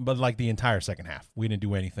but like the entire second half. We didn't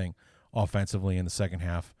do anything offensively in the second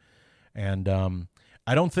half. And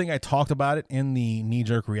I don't think I talked about it in the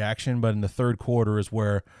knee-jerk reaction, but in the third quarter is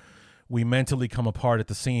where we mentally come apart at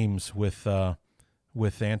the seams with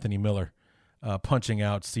Anthony Miller punching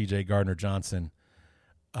out C.J. Gardner-Johnson.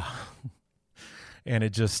 And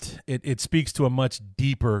it speaks to a much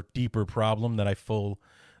deeper problem that I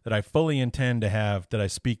fully intend to have, that I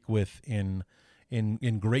speak with in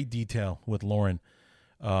great detail with Lauren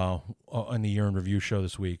on the Year in Review show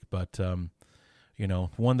this week. But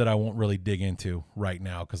one that I won't really dig into right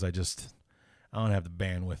now because I don't have the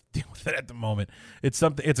bandwidth to deal with it at the moment. It's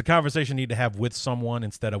a conversation I need to have with someone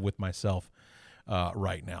instead of with myself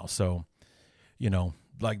right now. So,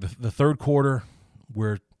 like the third quarter,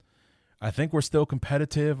 I think we're still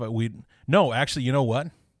competitive. Actually, you know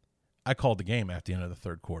what? I called the game at the end of the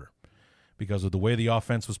third quarter because of the way the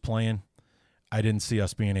offense was playing. I didn't see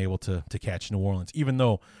us being able to catch New Orleans, even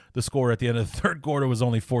though the score at the end of the third quarter was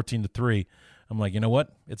only 14-3. I'm like, you know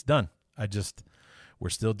what? It's done. We're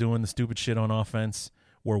still doing the stupid shit on offense.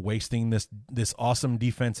 We're wasting this awesome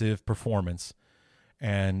defensive performance.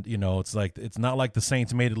 And, it's not like the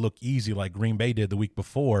Saints made it look easy like Green Bay did the week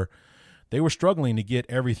before. They were struggling to get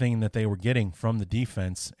everything that they were getting from the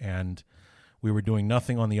defense, and we were doing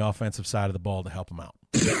nothing on the offensive side of the ball to help them out.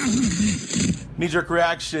 Knee-jerk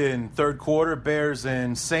reaction, third quarter, Bears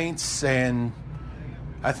and Saints, and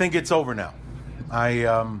I think it's over now. We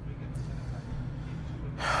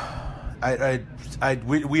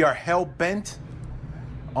are hell-bent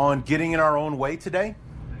on getting in our own way today.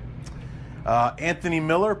 Anthony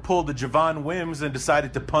Miller pulled the Javon Wims and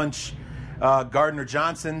decided to punch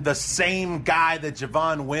Gardner-Johnson, the same guy that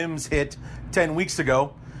Javon Wims hit 10 weeks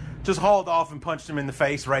ago. Just hauled off and punched him in the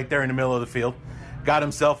face right there in the middle of the field. Got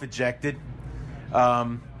himself ejected.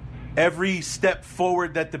 Every step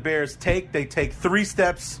forward that the Bears take, they take 3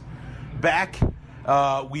 steps back.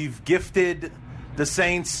 We've gifted the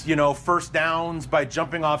Saints, first downs by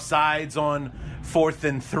jumping off sides on 4th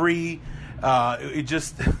and 3.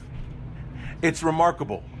 It's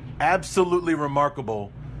remarkable. Absolutely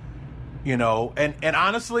remarkable. And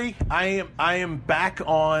honestly, I am back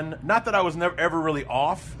on, not that I was never ever really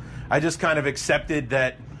off. I just kind of accepted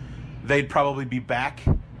that, they'd probably be back.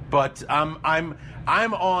 But I'm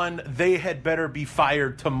on they had better be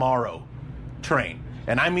fired tomorrow train.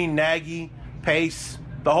 And I mean Nagy, Pace,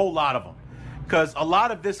 the whole lot of them. Because a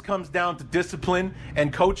lot of this comes down to discipline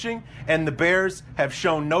and coaching, and the Bears have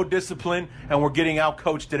shown no discipline, and we're getting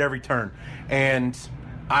out-coached at every turn. And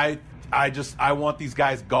I want these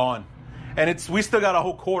guys gone. And we still got a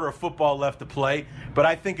whole quarter of football left to play, but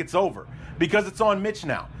I think it's over because it's on Mitch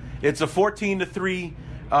now. It's a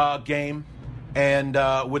 14-3 game,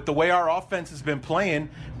 and with the way our offense has been playing,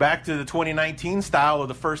 back to the 2019 style of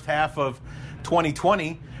the first half of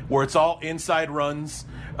 2020, where it's all inside runs.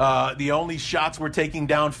 The only shots we're taking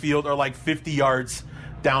downfield are like 50 yards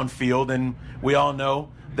downfield, and we all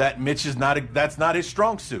know that Mitch that's not his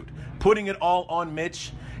strong suit. Putting it all on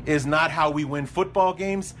Mitch is not how we win football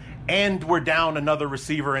games, and we're down another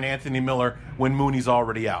receiver in Anthony Miller when Mooney's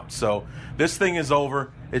already out. So this thing is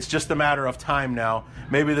over. It's just a matter of time now.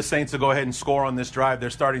 Maybe the Saints will go ahead and score on this drive they're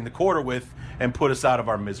starting the quarter with and put us out of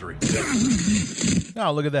our misery.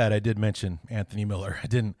 Oh, look at that. I did mention Anthony Miller. I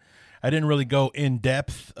didn't really go in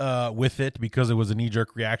depth with it because it was a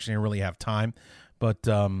knee-jerk reaction. I didn't really have time. But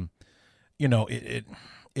I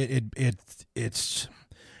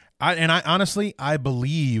honestly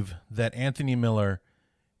believe that Anthony Miller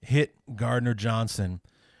hit Gardner Johnson,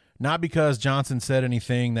 not because Johnson said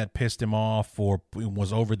anything that pissed him off or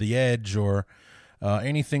was over the edge or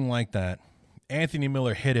anything like that. Anthony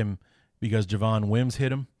Miller hit him because Javon Wims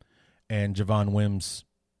hit him, and Javon Wims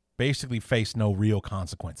basically faced no real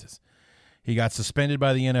consequences. He got suspended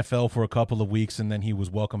by the NFL for a couple of weeks, and then he was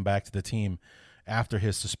welcomed back to the team after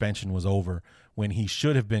his suspension was over, when he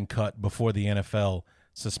should have been cut before the NFL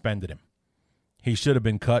suspended him. He should have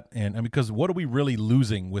been cut, and because what are we really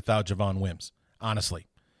losing without Javon Wims? Honestly,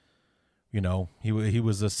 he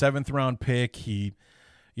was a 7th round pick. He,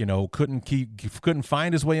 couldn't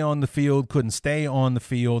find his way on the field, couldn't stay on the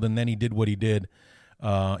field, and then he did what he did.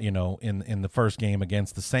 In the first game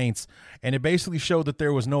against the Saints. And it basically showed that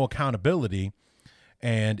there was no accountability.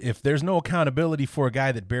 And if there's no accountability for a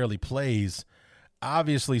guy that barely plays,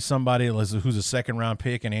 obviously somebody who's a 2nd-round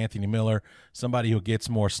pick and Anthony Miller, somebody who gets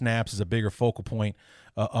more snaps, is a bigger focal point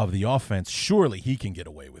of the offense, surely he can get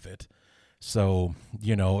away with it. So,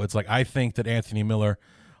 it's like I think that Anthony Miller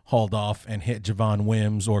hauled off and hit Javon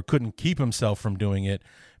Wims, or couldn't keep himself from doing it,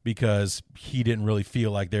 because he didn't really feel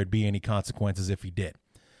like there'd be any consequences if he did.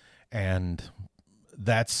 And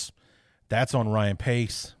that's on Ryan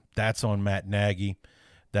Pace. That's on Matt Nagy.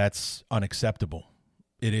 That's unacceptable.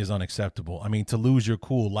 It is unacceptable. I mean, to lose your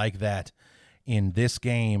cool like that in this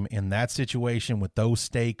game, in that situation, with those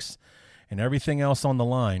stakes and everything else on the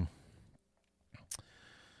line,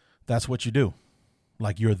 that's what you do.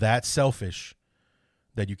 Like, you're that selfish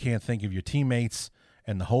that you can't think of your teammates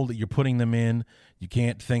and the hole that you're putting them in. You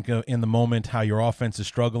can't think of in the moment how your offense is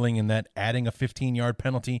struggling, and that adding a 15-yard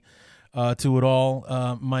penalty to it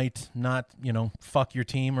all might not, fuck your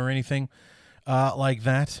team or anything like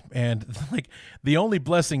that. And like, the only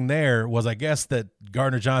blessing there was, I guess, that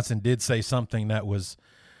Gardner Johnson did say something that was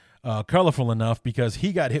colorful enough, because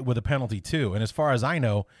he got hit with a penalty too. And as far as I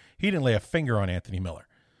know, he didn't lay a finger on Anthony Miller.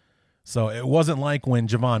 So it wasn't like when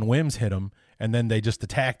Javon Wims hit him and then they just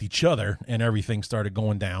attacked each other and everything started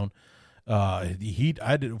going down.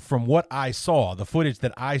 From what I saw, the footage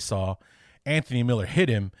that I saw, Anthony Miller hit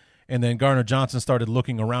him, and then Gardner Johnson started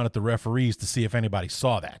looking around at the referees to see if anybody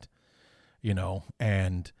saw that,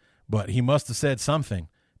 but he must have said something,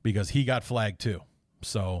 because he got flagged too.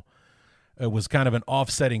 So it was kind of an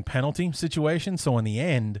offsetting penalty situation. So in the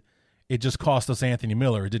end, it just cost us Anthony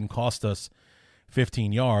Miller. It didn't cost us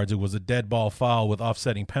 15 yards. It was a dead ball foul with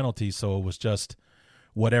offsetting penalties. So it was just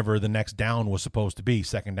whatever the next down was supposed to be,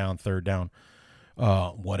 2nd down, 3rd down,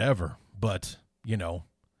 whatever. But,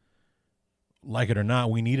 like it or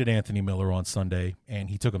not, we needed Anthony Miller on Sunday, and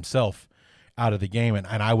he took himself out of the game. And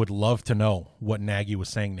I would love to know what Nagy was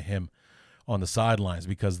saying to him on the sidelines,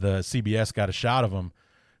 because the CBS got a shot of them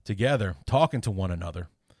together talking to one another,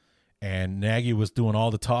 and Nagy was doing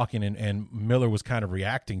all the talking, and Miller was kind of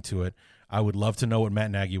reacting to it. I would love to know what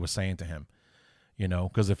Matt Nagy was saying to him,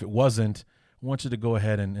 because if it wasn't, I want you to go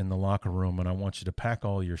ahead in the locker room, and I want you to pack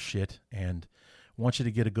all your shit, and I want you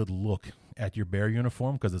to get a good look at your Bear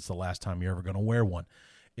uniform, because it's the last time you're ever going to wear one,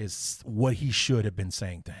 is what he should have been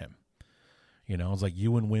saying to him. It's like,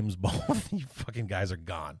 you and Wims both, you fucking guys are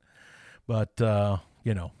gone. But,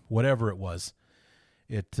 whatever it was,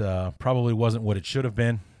 it probably wasn't what it should have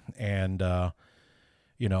been. And,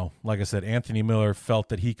 like I said, Anthony Miller felt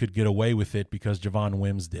that he could get away with it because Javon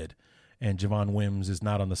Wims did. And Javon Wims is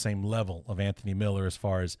not on the same level of Anthony Miller as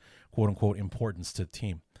far as, quote-unquote, importance to the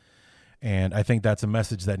team. And I think that's a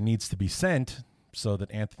message that needs to be sent so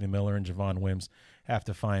that Anthony Miller and Javon Wims have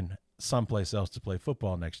to find someplace else to play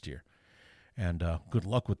football next year. And good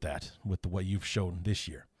luck with that, with what you've shown this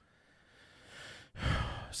year.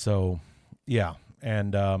 So, yeah.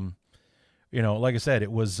 And, like I said,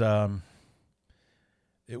 it was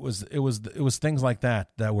things like that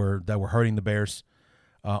were hurting the Bears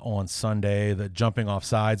on Sunday. The jumping off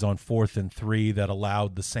sides on 4th and 3 that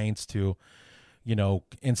allowed the Saints to,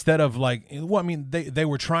 instead of they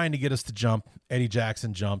were trying to get us to jump. Eddie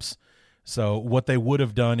Jackson jumps. So what they would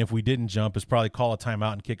have done if we didn't jump is probably call a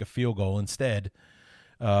timeout and kick a field goal. Instead,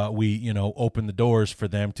 we opened the doors for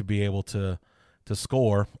them to be able to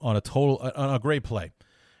score on a great play.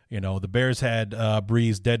 The Bears had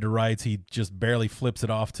Breeze dead to rights. He just barely flips it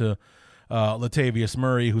off to Latavius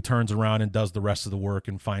Murray, who turns around and does the rest of the work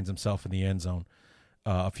and finds himself in the end zone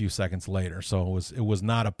a few seconds later. So it was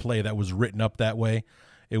not a play that was written up that way.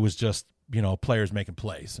 It was just players making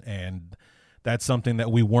plays, and that's something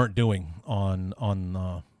that we weren't doing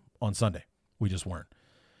on Sunday. We just weren't,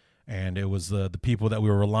 and it was the people that we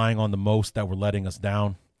were relying on the most that were letting us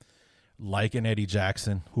down, like an Eddie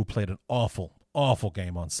Jackson, who played an awful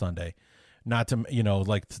game on Sunday. Not to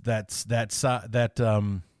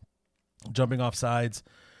that jumping off sides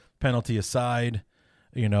penalty aside,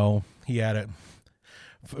 he had it.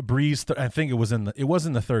 Breeze, I think it was in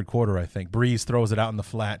the third quarter. I think Breeze throws it out in the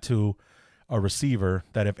flat to a receiver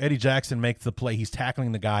that if Eddie Jackson makes the play, he's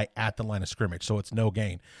tackling the guy at the line of scrimmage, so it's no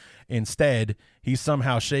gain. Instead, he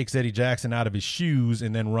somehow shakes Eddie Jackson out of his shoes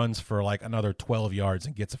and then runs for like another 12 yards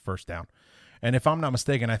and gets a first down. And if I'm not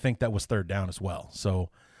mistaken, I think that was third down as well. So,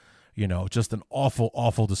 just an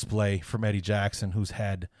awful display from Eddie Jackson, who's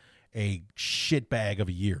had a shitbag of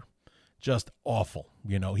a year. Just awful.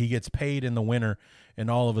 He gets paid in the winter,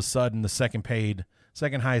 and all of a sudden the second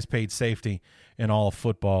highest paid safety in all of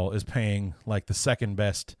football is paying like the second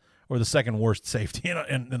best or the second worst safety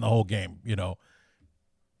in the whole game.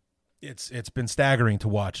 It's been staggering to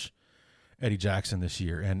watch Eddie Jackson this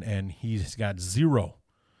year, and he's got zero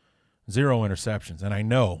interceptions. And I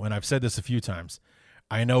know, and I've said this a few times,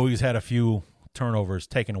 I know he's had a few turnovers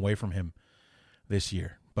taken away from him this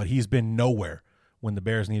year, but he's been nowhere when the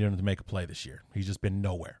Bears needed him to make a play this year. He's just been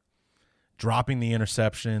nowhere. Dropping the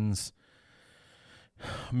interceptions,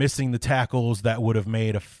 missing the tackles that would have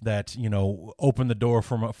made opened the door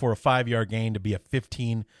for a 5-yard gain to be a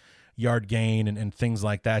 15-yard gain and things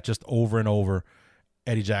like that. Just over and over,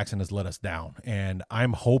 Eddie Jackson has let us down. And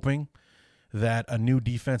I'm hoping that a new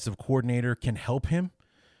defensive coordinator can help him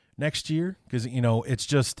next year, because, it's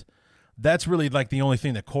just, that's really like the only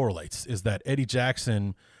thing that correlates, is that Eddie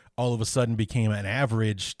Jackson all of a sudden became an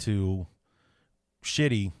average to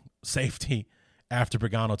shitty safety after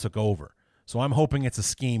Pagano took over. So I'm hoping it's a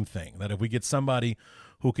scheme thing, that if we get somebody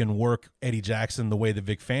who can work Eddie Jackson the way that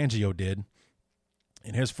Vic Fangio did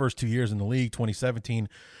in his first 2 years in the league, 2017,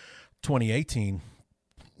 2018,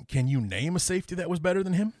 can you name a safety that was better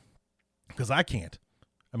than him? Because I can't.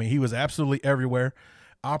 I mean, he was absolutely everywhere,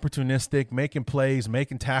 opportunistic, making plays,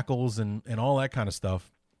 making tackles, and all that kind of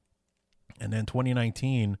stuff. And then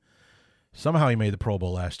 2019, somehow he made the Pro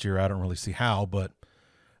Bowl last year. I don't really see how, but,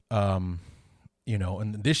 and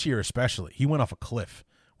this year especially, he went off a cliff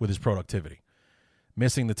with his productivity.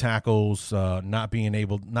 Missing the tackles, not being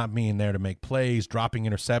there to make plays, dropping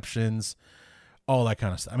interceptions, all that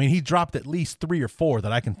kind of stuff. I mean, he dropped at least 3 or 4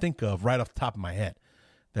 that I can think of right off the top of my head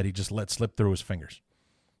that he just let slip through his fingers.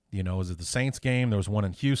 Was it the Saints game? There was one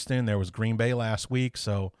in Houston. There was Green Bay last week.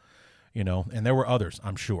 So, and there were others,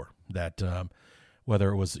 I'm sure, that whether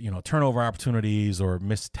it was, turnover opportunities or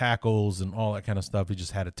missed tackles and all that kind of stuff, he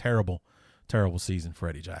just had a terrible, terrible season for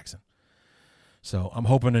Eddie Jackson. So I'm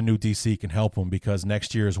hoping a new DC can help him, because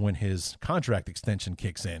next year is when his contract extension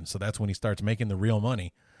kicks in. So that's when he starts making the real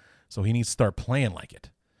money. So he needs to start playing like it.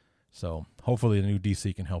 So hopefully the new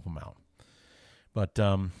DC can help him out. But,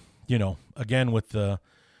 again, with the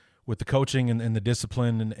coaching and the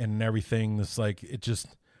discipline and everything, it's like, it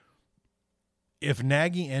just, if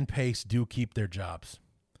Nagy and Pace do keep their jobs,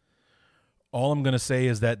 all I'm going to say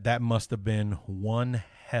is that must have been one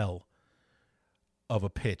hell of a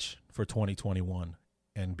pitch for 2021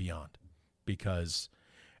 and beyond. Because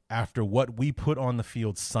after what we put on the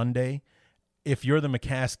field Sunday, if you're the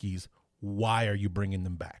McCaskies, why are you bringing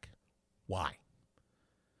them back? Why?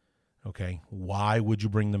 Okay, why would you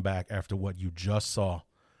bring them back after what you just saw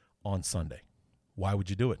on Sunday? Why would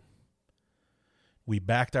you do it? We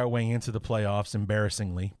backed our way into the playoffs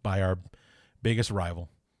embarrassingly by our biggest rival,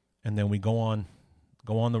 and then we go on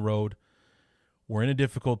the road. We're in a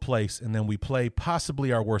difficult place, and then we play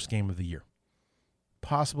possibly our worst game of the year.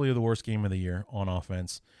 Possibly the worst game of the year on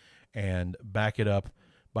offense, and back it up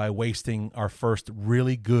by wasting our first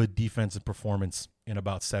really good defensive performance in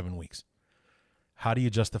about 7 weeks. How do you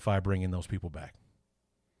justify bringing those people back?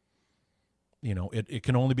 It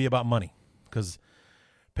can only be about money because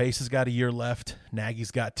Pace has got a year left.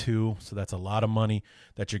 Nagy's got 2, so that's a lot of money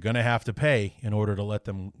that you're going to have to pay in order to let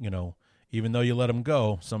them, even though you let them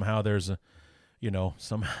go, somehow there's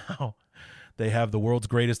somehow they have the world's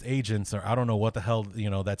greatest agents, or I don't know what the hell,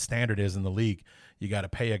 that standard is in the league. You got to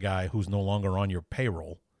pay a guy who's no longer on your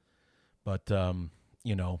payroll. But,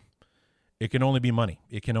 it can only be money.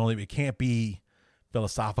 It can't be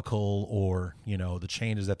philosophical or, the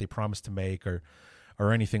changes that they promised to make or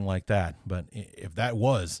anything like that. But if that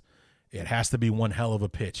was, it has to be one hell of a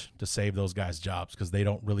pitch to save those guys' jobs because they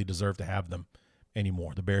don't really deserve to have them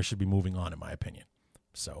anymore. The Bears should be moving on, in my opinion.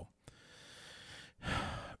 So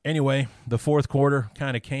anyway, the fourth quarter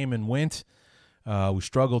kind of came and went. We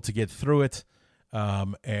struggled to get through it.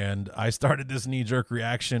 And I started this knee-jerk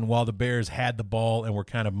reaction while the Bears had the ball and were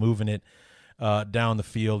kind of moving it down the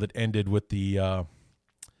field. It ended with the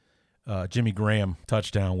Jimmy Graham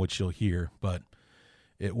touchdown, which you'll hear. But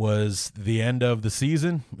it was the end of the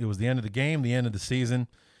season. It was the end of the game, the end of the season.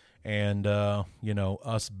 And,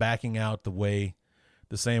 us backing out the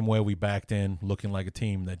same way we backed in, looking like a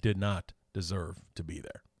team that did not deserve to be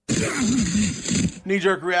there.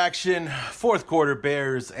 Knee-jerk reaction, fourth quarter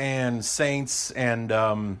Bears and Saints, and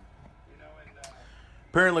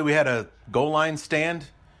apparently we had a goal line stand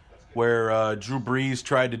where Drew Brees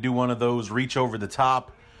tried to do one of those reach over the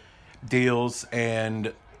top deals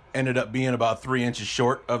and ended up being about 3 inches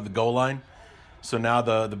short of the goal line. So now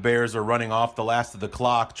the Bears are running off the last of the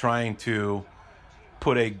clock trying to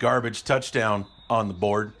put a garbage touchdown on the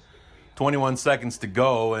board. 21 seconds to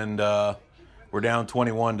go, and we're down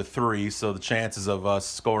 21-3, so the chances of us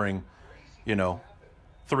scoring,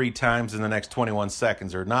 3 times in the next 21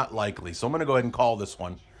 seconds are not likely. So I'm going to go ahead and call this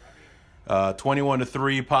one.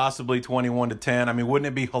 21-3, possibly 21-10. I mean, wouldn't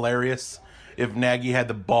it be hilarious if Nagy had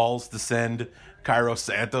the balls to send Cairo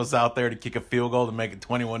Santos out there to kick a field goal to make it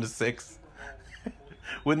 21-6?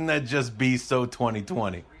 Wouldn't that just be so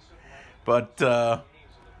 2020? But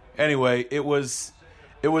anyway, it was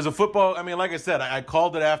a football. I mean, like I said, I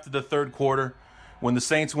called it after the third quarter. When the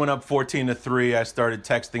Saints went up 14-3, I started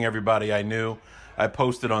texting everybody I knew. I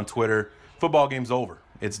posted on Twitter, football game's over.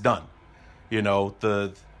 It's done. It's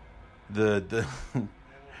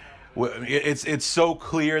so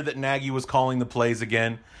clear that Nagy was calling the plays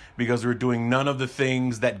again because we were doing none of the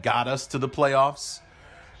things that got us to the playoffs,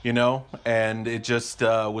 and it just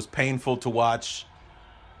was painful to watch.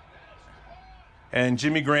 And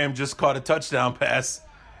Jimmy Graham just caught a touchdown pass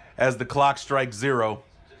as the clock strikes 0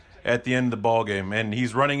 at the end of the ball game, and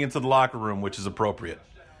he's running into the locker room, which is appropriate.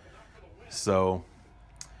 So,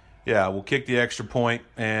 yeah, we'll kick the extra point,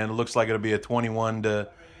 and it looks like it'll be a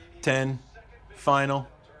 21-10 final.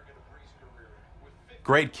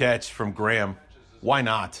 Great catch from Graham. Why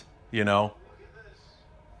not?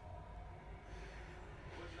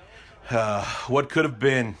 What could have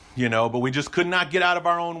been, but we just could not get out of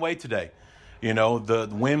our own way today. The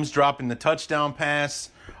Wims dropping the touchdown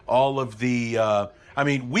pass, all of the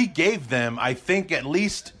we gave them, I think, at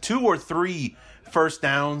least 2 or 3 first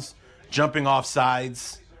downs, jumping off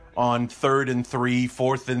sides on 3rd and 3,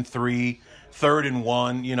 4th and 3, 3rd and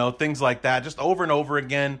 1, things like that. Just over and over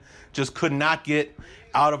again, just could not get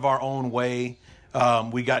out of our own way.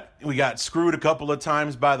 We got screwed a couple of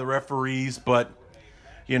times by the referees, but,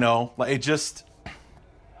 it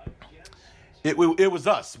was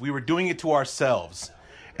us. We were doing it to ourselves.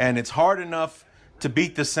 And it's hard enough to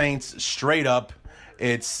beat the Saints straight up.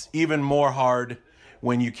 It's even more hard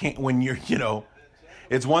when it's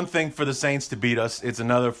one thing for the Saints to beat us. It's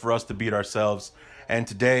another for us to beat ourselves. And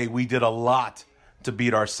today we did a lot to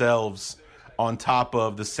beat ourselves on top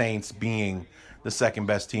of the Saints being the second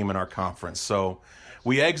best team in our conference. So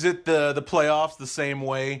we exit the playoffs the same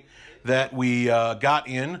way that we got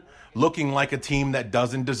in, looking like a team that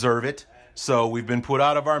doesn't deserve it. So we've been put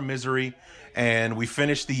out of our misery, and we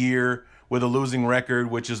finished the year with a losing record,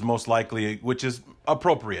 which is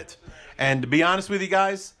appropriate. And to be honest with you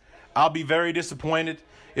guys, I'll be very disappointed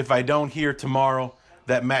if I don't hear tomorrow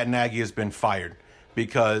that Matt Nagy has been fired,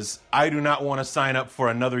 because I do not want to sign up for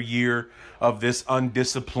another year of this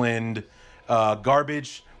undisciplined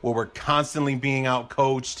garbage where we're constantly being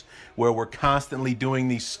outcoached, where we're constantly doing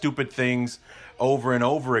these stupid things over and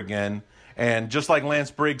over again. And just like Lance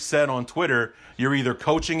Briggs said on Twitter, you're either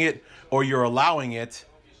coaching it or you're allowing it.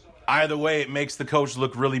 Either way, it makes the coach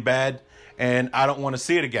look really bad, and I don't want to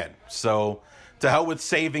see it again. So to hell with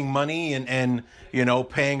saving money and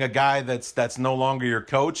paying a guy that's no longer your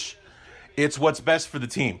coach. It's what's best for the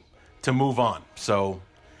team. to move on. So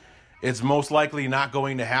it's most likely not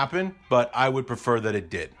going to happen, but I would prefer that it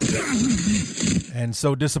did. And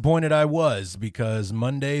so disappointed I was, because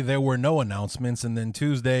Monday there were no announcements, and then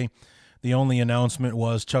Tuesday the only announcement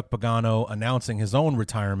was Chuck Pagano announcing his own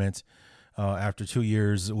retirement after 2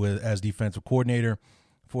 years as defensive coordinator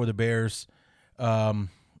for the Bears.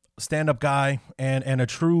 Stand-up guy and a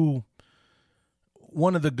true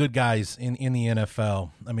one of the good guys in the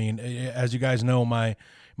NFL. I mean, as you guys know, my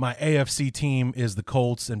AFC team is the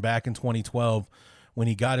Colts, and back in 2012 when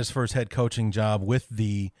he got his first head coaching job with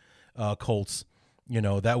the Colts,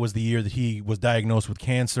 that was the year that he was diagnosed with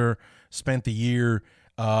cancer, spent the year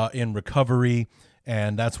in recovery,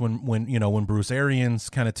 and that's when Bruce Arians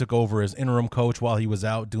kind of took over as interim coach while he was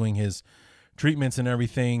out doing his treatments and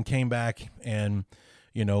everything, came back and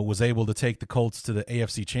was able to take the Colts to the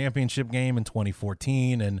AFC Championship game in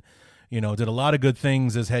 2014, and did a lot of good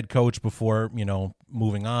things as head coach before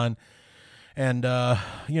moving on. And I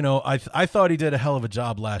thought he did a hell of a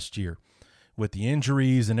job last year with the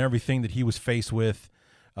injuries and everything that he was faced with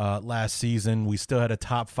last season. We still had a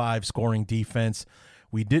top 5 scoring defense.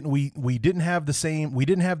 We didn't have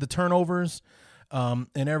the turnovers and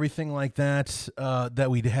everything like that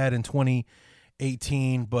that we had in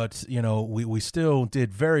 2018, but we still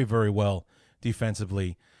did very, very well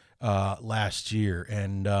defensively last year.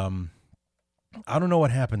 And I don't know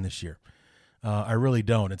what happened this year. I really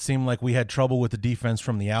don't. It seemed like we had trouble with the defense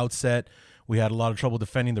from the outset. We had a lot of trouble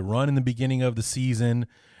defending the run in the beginning of the season.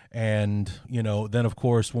 And, then, of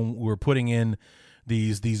course, when we're putting in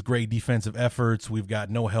these great defensive efforts, we've got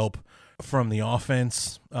no help from the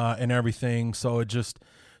offense and everything. So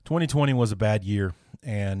 2020 was a bad year.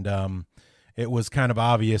 And it was kind of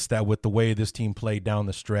obvious that with the way this team played down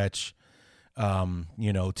the stretch, 2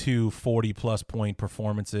 40-plus point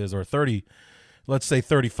performances, or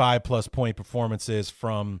 35-plus point performances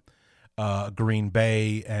from Green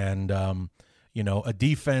Bay, and a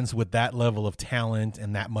defense with that level of talent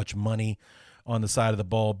and that much money on the side of the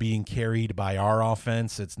ball being carried by our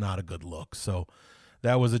offense, it's not a good look. So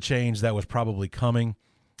that was a change that was probably coming.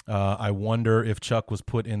 I wonder if Chuck was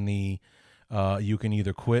put in the you can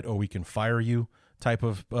either quit or we can fire you type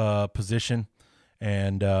of position.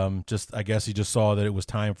 And I guess he just saw that it was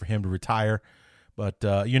time for him to retire. But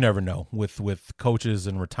you never know with coaches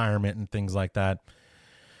and retirement and things like that.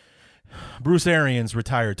 Bruce Arians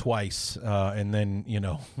retired twice, and then,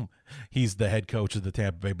 he's the head coach of the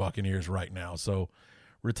Tampa Bay Buccaneers right now. So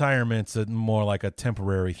retirement's more like a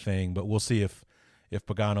temporary thing, but we'll see if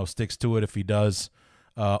Pagano sticks to it. If he does,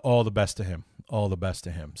 all the best to him. All the best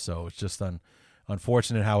to him. So it's just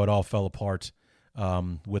unfortunate how it all fell apart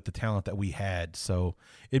with the talent that we had. So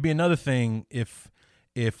it'd be another thing if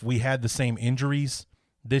we had the same injuries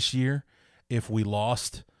this year, if we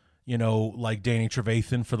lost, like Danny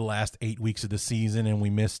Trevathan for the last 8 weeks of the season, and we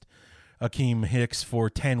missed Akeem Hicks for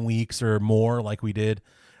 10 weeks or more like we did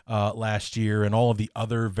last year, and all of the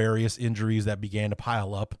other various injuries that began to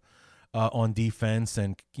pile up on defense,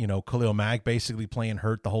 and, Khalil Mack basically playing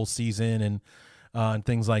hurt the whole season and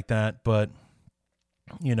things like that. But,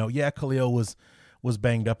 Khalil was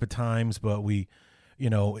banged up at times, but we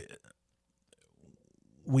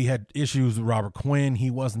had issues with Robert Quinn. He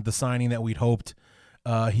wasn't the signing that we'd hoped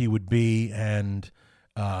he would be, and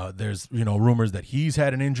there's rumors that he's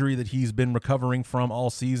had an injury that he's been recovering from all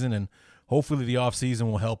season, and hopefully the offseason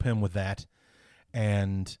will help him with that.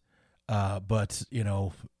 And but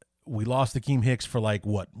we lost Akeem Hicks for a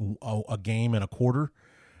game and a quarter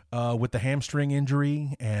with the hamstring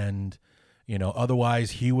injury, and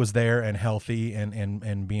otherwise he was there and healthy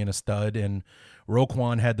and being a stud. And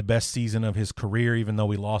Roquan had the best season of his career, even though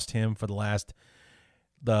we lost him for the last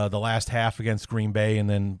half against Green Bay, and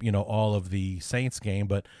then all of the Saints game.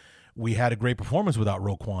 But we had a great performance without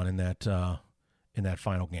Roquan in that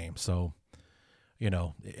final game. So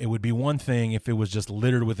it would be one thing if it was just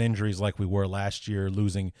littered with injuries like we were last year,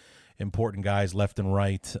 losing important guys left and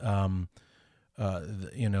right, throughout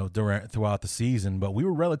the season. But we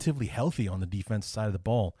were relatively healthy on the defensive side of the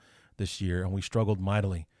ball this year, and we struggled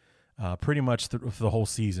mightily pretty much through the whole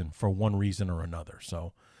season for one reason or another.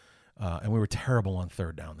 So, and we were terrible on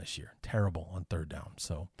third down this year, terrible on third down.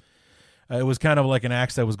 So it was kind of like an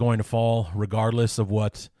axe that was going to fall regardless of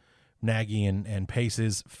what Nagy and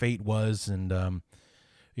Pace's fate was. And,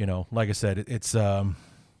 like I said, it's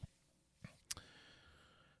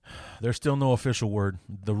there's still no official word.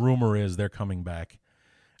 The rumor is they're coming back.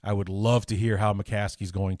 I would love to hear how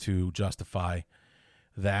McCaskey's going to justify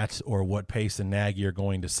that, or what Pace and Nagy are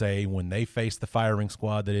going to say when they face the firing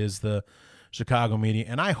squad that is the Chicago media.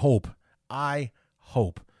 And I hope the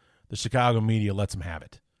Chicago media lets them have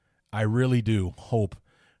it. I really do hope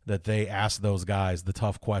that they ask those guys the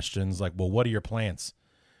tough questions like, well, what are your plans?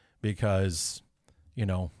 Because, you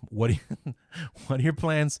know, what are your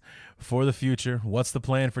plans for the future? What's the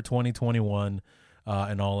plan for 2021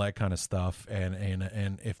 and all that kind of stuff?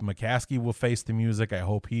 And if McCaskey will face the music, I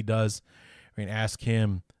hope he does. I mean, ask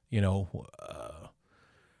him, you know,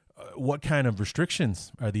 what kind of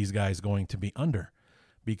restrictions are these guys going to be under?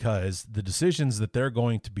 Because the decisions that they're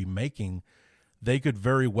going to be making, they could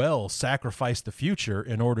very well sacrifice the future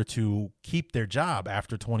in order to keep their job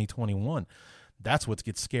after 2021. That's what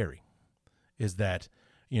gets scary, is that,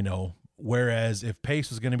 you know, whereas if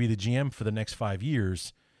Pace was going to be the GM for the next 5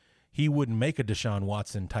 years, he wouldn't make a Deshaun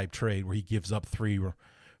Watson type trade where he gives up 3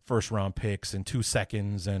 first-round picks and 2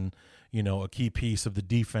 seconds and, you know, a key piece of the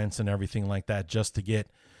defense and everything like that just to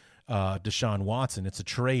get Deshaun Watson. It's a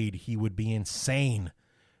trade he would be insane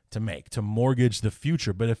to make, to mortgage the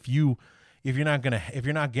future. But if you're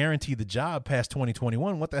not guaranteed the job past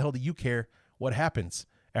 2021, what the hell do you care what happens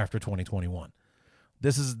after 2021?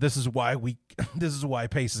 This is why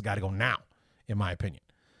Pace has got to go now, in my opinion.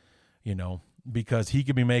 You know, because he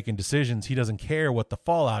could be making decisions. He doesn't care what the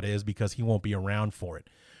fallout is because he won't be around for it.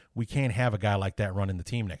 We can't have a guy like that running the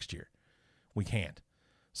team next year. We can't.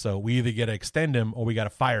 So we either got to extend him or we got to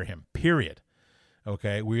fire him, period.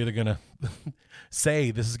 Okay, we're either going to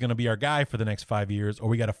say this is going to be our guy for the next 5 years, or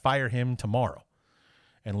we got to fire him tomorrow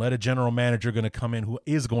and let a general manager going to come in who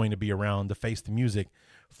is going to be around to face the music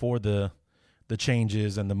for the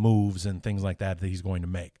changes and the moves and things like that he's going to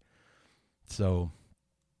make. So,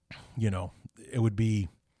 you know, I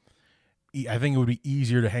think it would be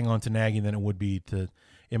easier to hang on to Nagy than it would be to,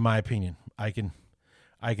 in my opinion. I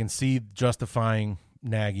can see justifying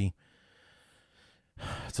Nagy.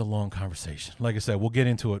 It's a long conversation. Like I said, we'll get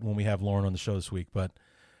into it when we have Lauren on the show this week. But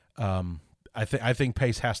I think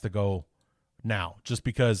Pace has to go now, just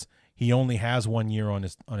because he only has 1 year on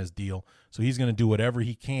his deal. So he's going to do whatever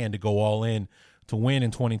he can to go all in to win in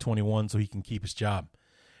 2021, so he can keep his job.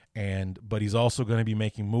 But he's also going to be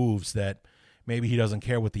making moves that maybe he doesn't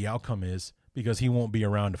care what the outcome is, because he won't be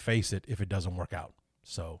around to face it if it doesn't work out.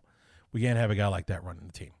 So we can't have a guy like that running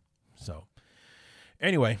the team. So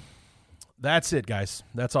anyway. That's it, guys.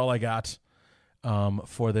 That's all I got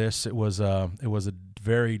for this. It was a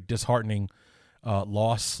very disheartening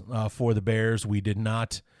loss for the Bears. We did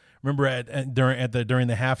not remember during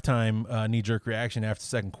the halftime knee-jerk reaction after the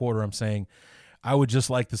second quarter. I'm saying I would just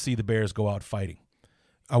like to see the Bears go out fighting.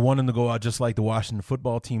 I want them to go out just like the Washington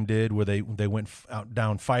football team did, where they went out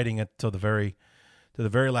down fighting it to the very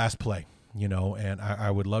last play. You know, and I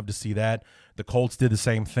would love to see that. The Colts did the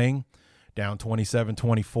same thing. Down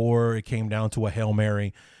 27-24, it came down to a Hail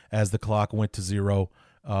Mary as the clock went to 0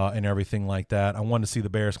 and everything like that. I want to see the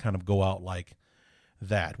Bears kind of go out like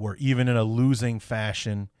that, where even in a losing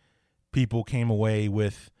fashion, people came away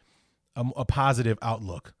with a positive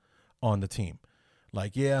outlook on the team.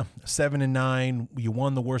 Like, yeah, 7-9, you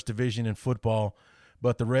won the worst division in football,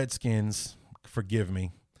 but the Redskins, forgive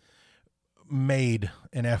me, made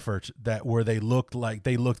an effort where they looked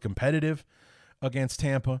competitive against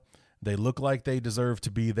Tampa. They look like they deserve to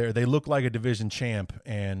be there. They look like a division champ,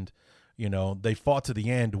 and, you know, they fought to the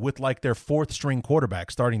end with like their 4th string quarterback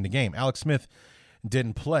starting the game. Alex Smith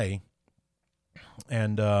didn't play,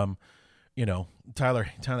 and you know, Tyler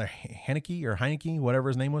Heineke, whatever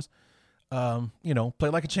his name was, you know,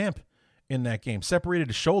 played like a champ in that game. Separated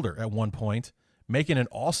his shoulder at one point, making an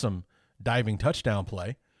awesome diving touchdown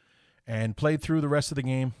play, and played through the rest of the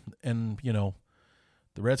game. And, you know,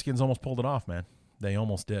 the Redskins almost pulled it off, man. They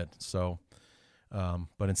almost did. So,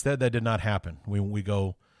 but instead that did not happen. We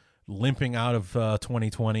go limping out of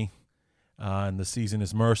 2020, and the season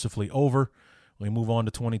is mercifully over. We move on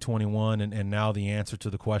to 2021, and now the answer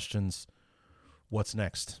to the questions, what's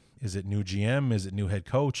next? Is it new GM? Is it new head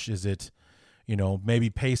coach? Is it, you know,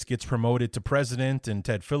 maybe Pace gets promoted to president and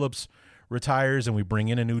Ted Phillips retires and we bring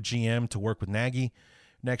in a new GM to work with Nagy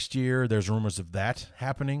next year? There's rumors of that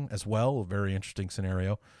happening as well. A very interesting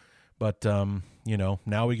scenario. But, you know,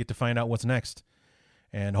 now we get to find out what's next.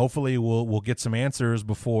 And hopefully we'll get some answers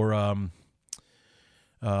before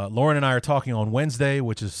Lauren and I are talking on Wednesday,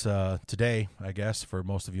 which is today, I guess, for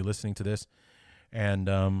most of you listening to this. And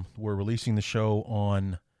we're releasing the show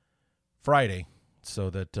on Friday, so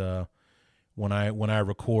that when I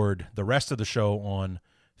record the rest of the show on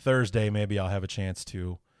Thursday, maybe I'll have a chance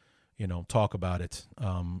to, you know, talk about it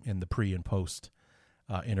in the pre and post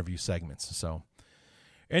interview segments. So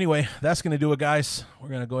anyway, that's going to do it, guys. We're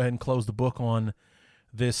going to go ahead and close the book on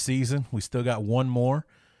this season. We still got one more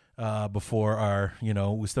before our, you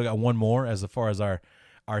know, we still got one more as far as our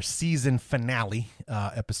season finale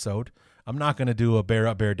episode. I'm not going to do a bear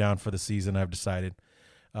up, bear down for the season, I've decided.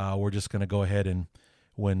 we're just going to go ahead and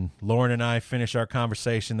when Lauren and I finish our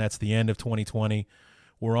conversation, that's the end of 2020.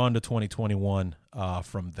 We're on to 2021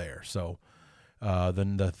 from there. So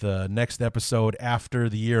then the next episode after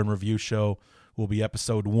the year in review show will be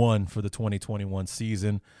episode 1 for the 2021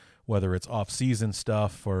 season, whether it's off-season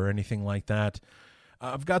stuff or anything like that.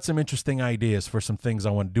 I've got some interesting ideas for some things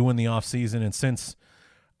I want to do in the off-season, and since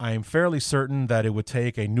I am fairly certain that it would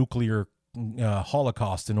take a nuclear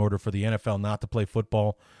holocaust in order for the NFL not to play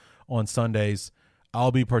football on Sundays,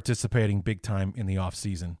 I'll be participating big time in the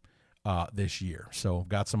off-season this year. So I've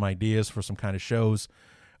got some ideas for some kind of shows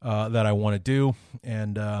that I want to do,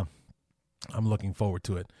 and I'm looking forward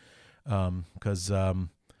to it. Because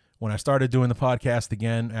when I started doing the podcast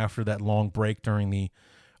again after that long break during the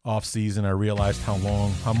off-season, I realized how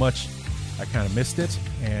much I kind of missed it,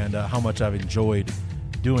 and how much I've enjoyed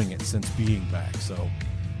doing it since being back. So,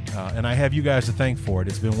 and I have you guys to thank for it.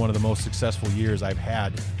 It's been one of the most successful years I've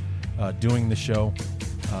had doing the show.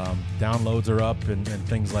 Downloads are up and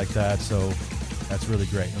things like that, so that's really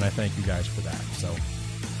great, and I thank you guys for that. So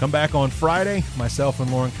come back on Friday. Myself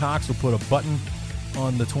and Lauren Cox will put a button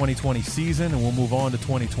on the 2020 season, and we'll move on to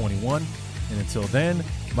 2021. And until then,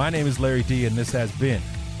 my name is Larry D, and this has been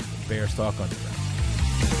Bears Talk Underground.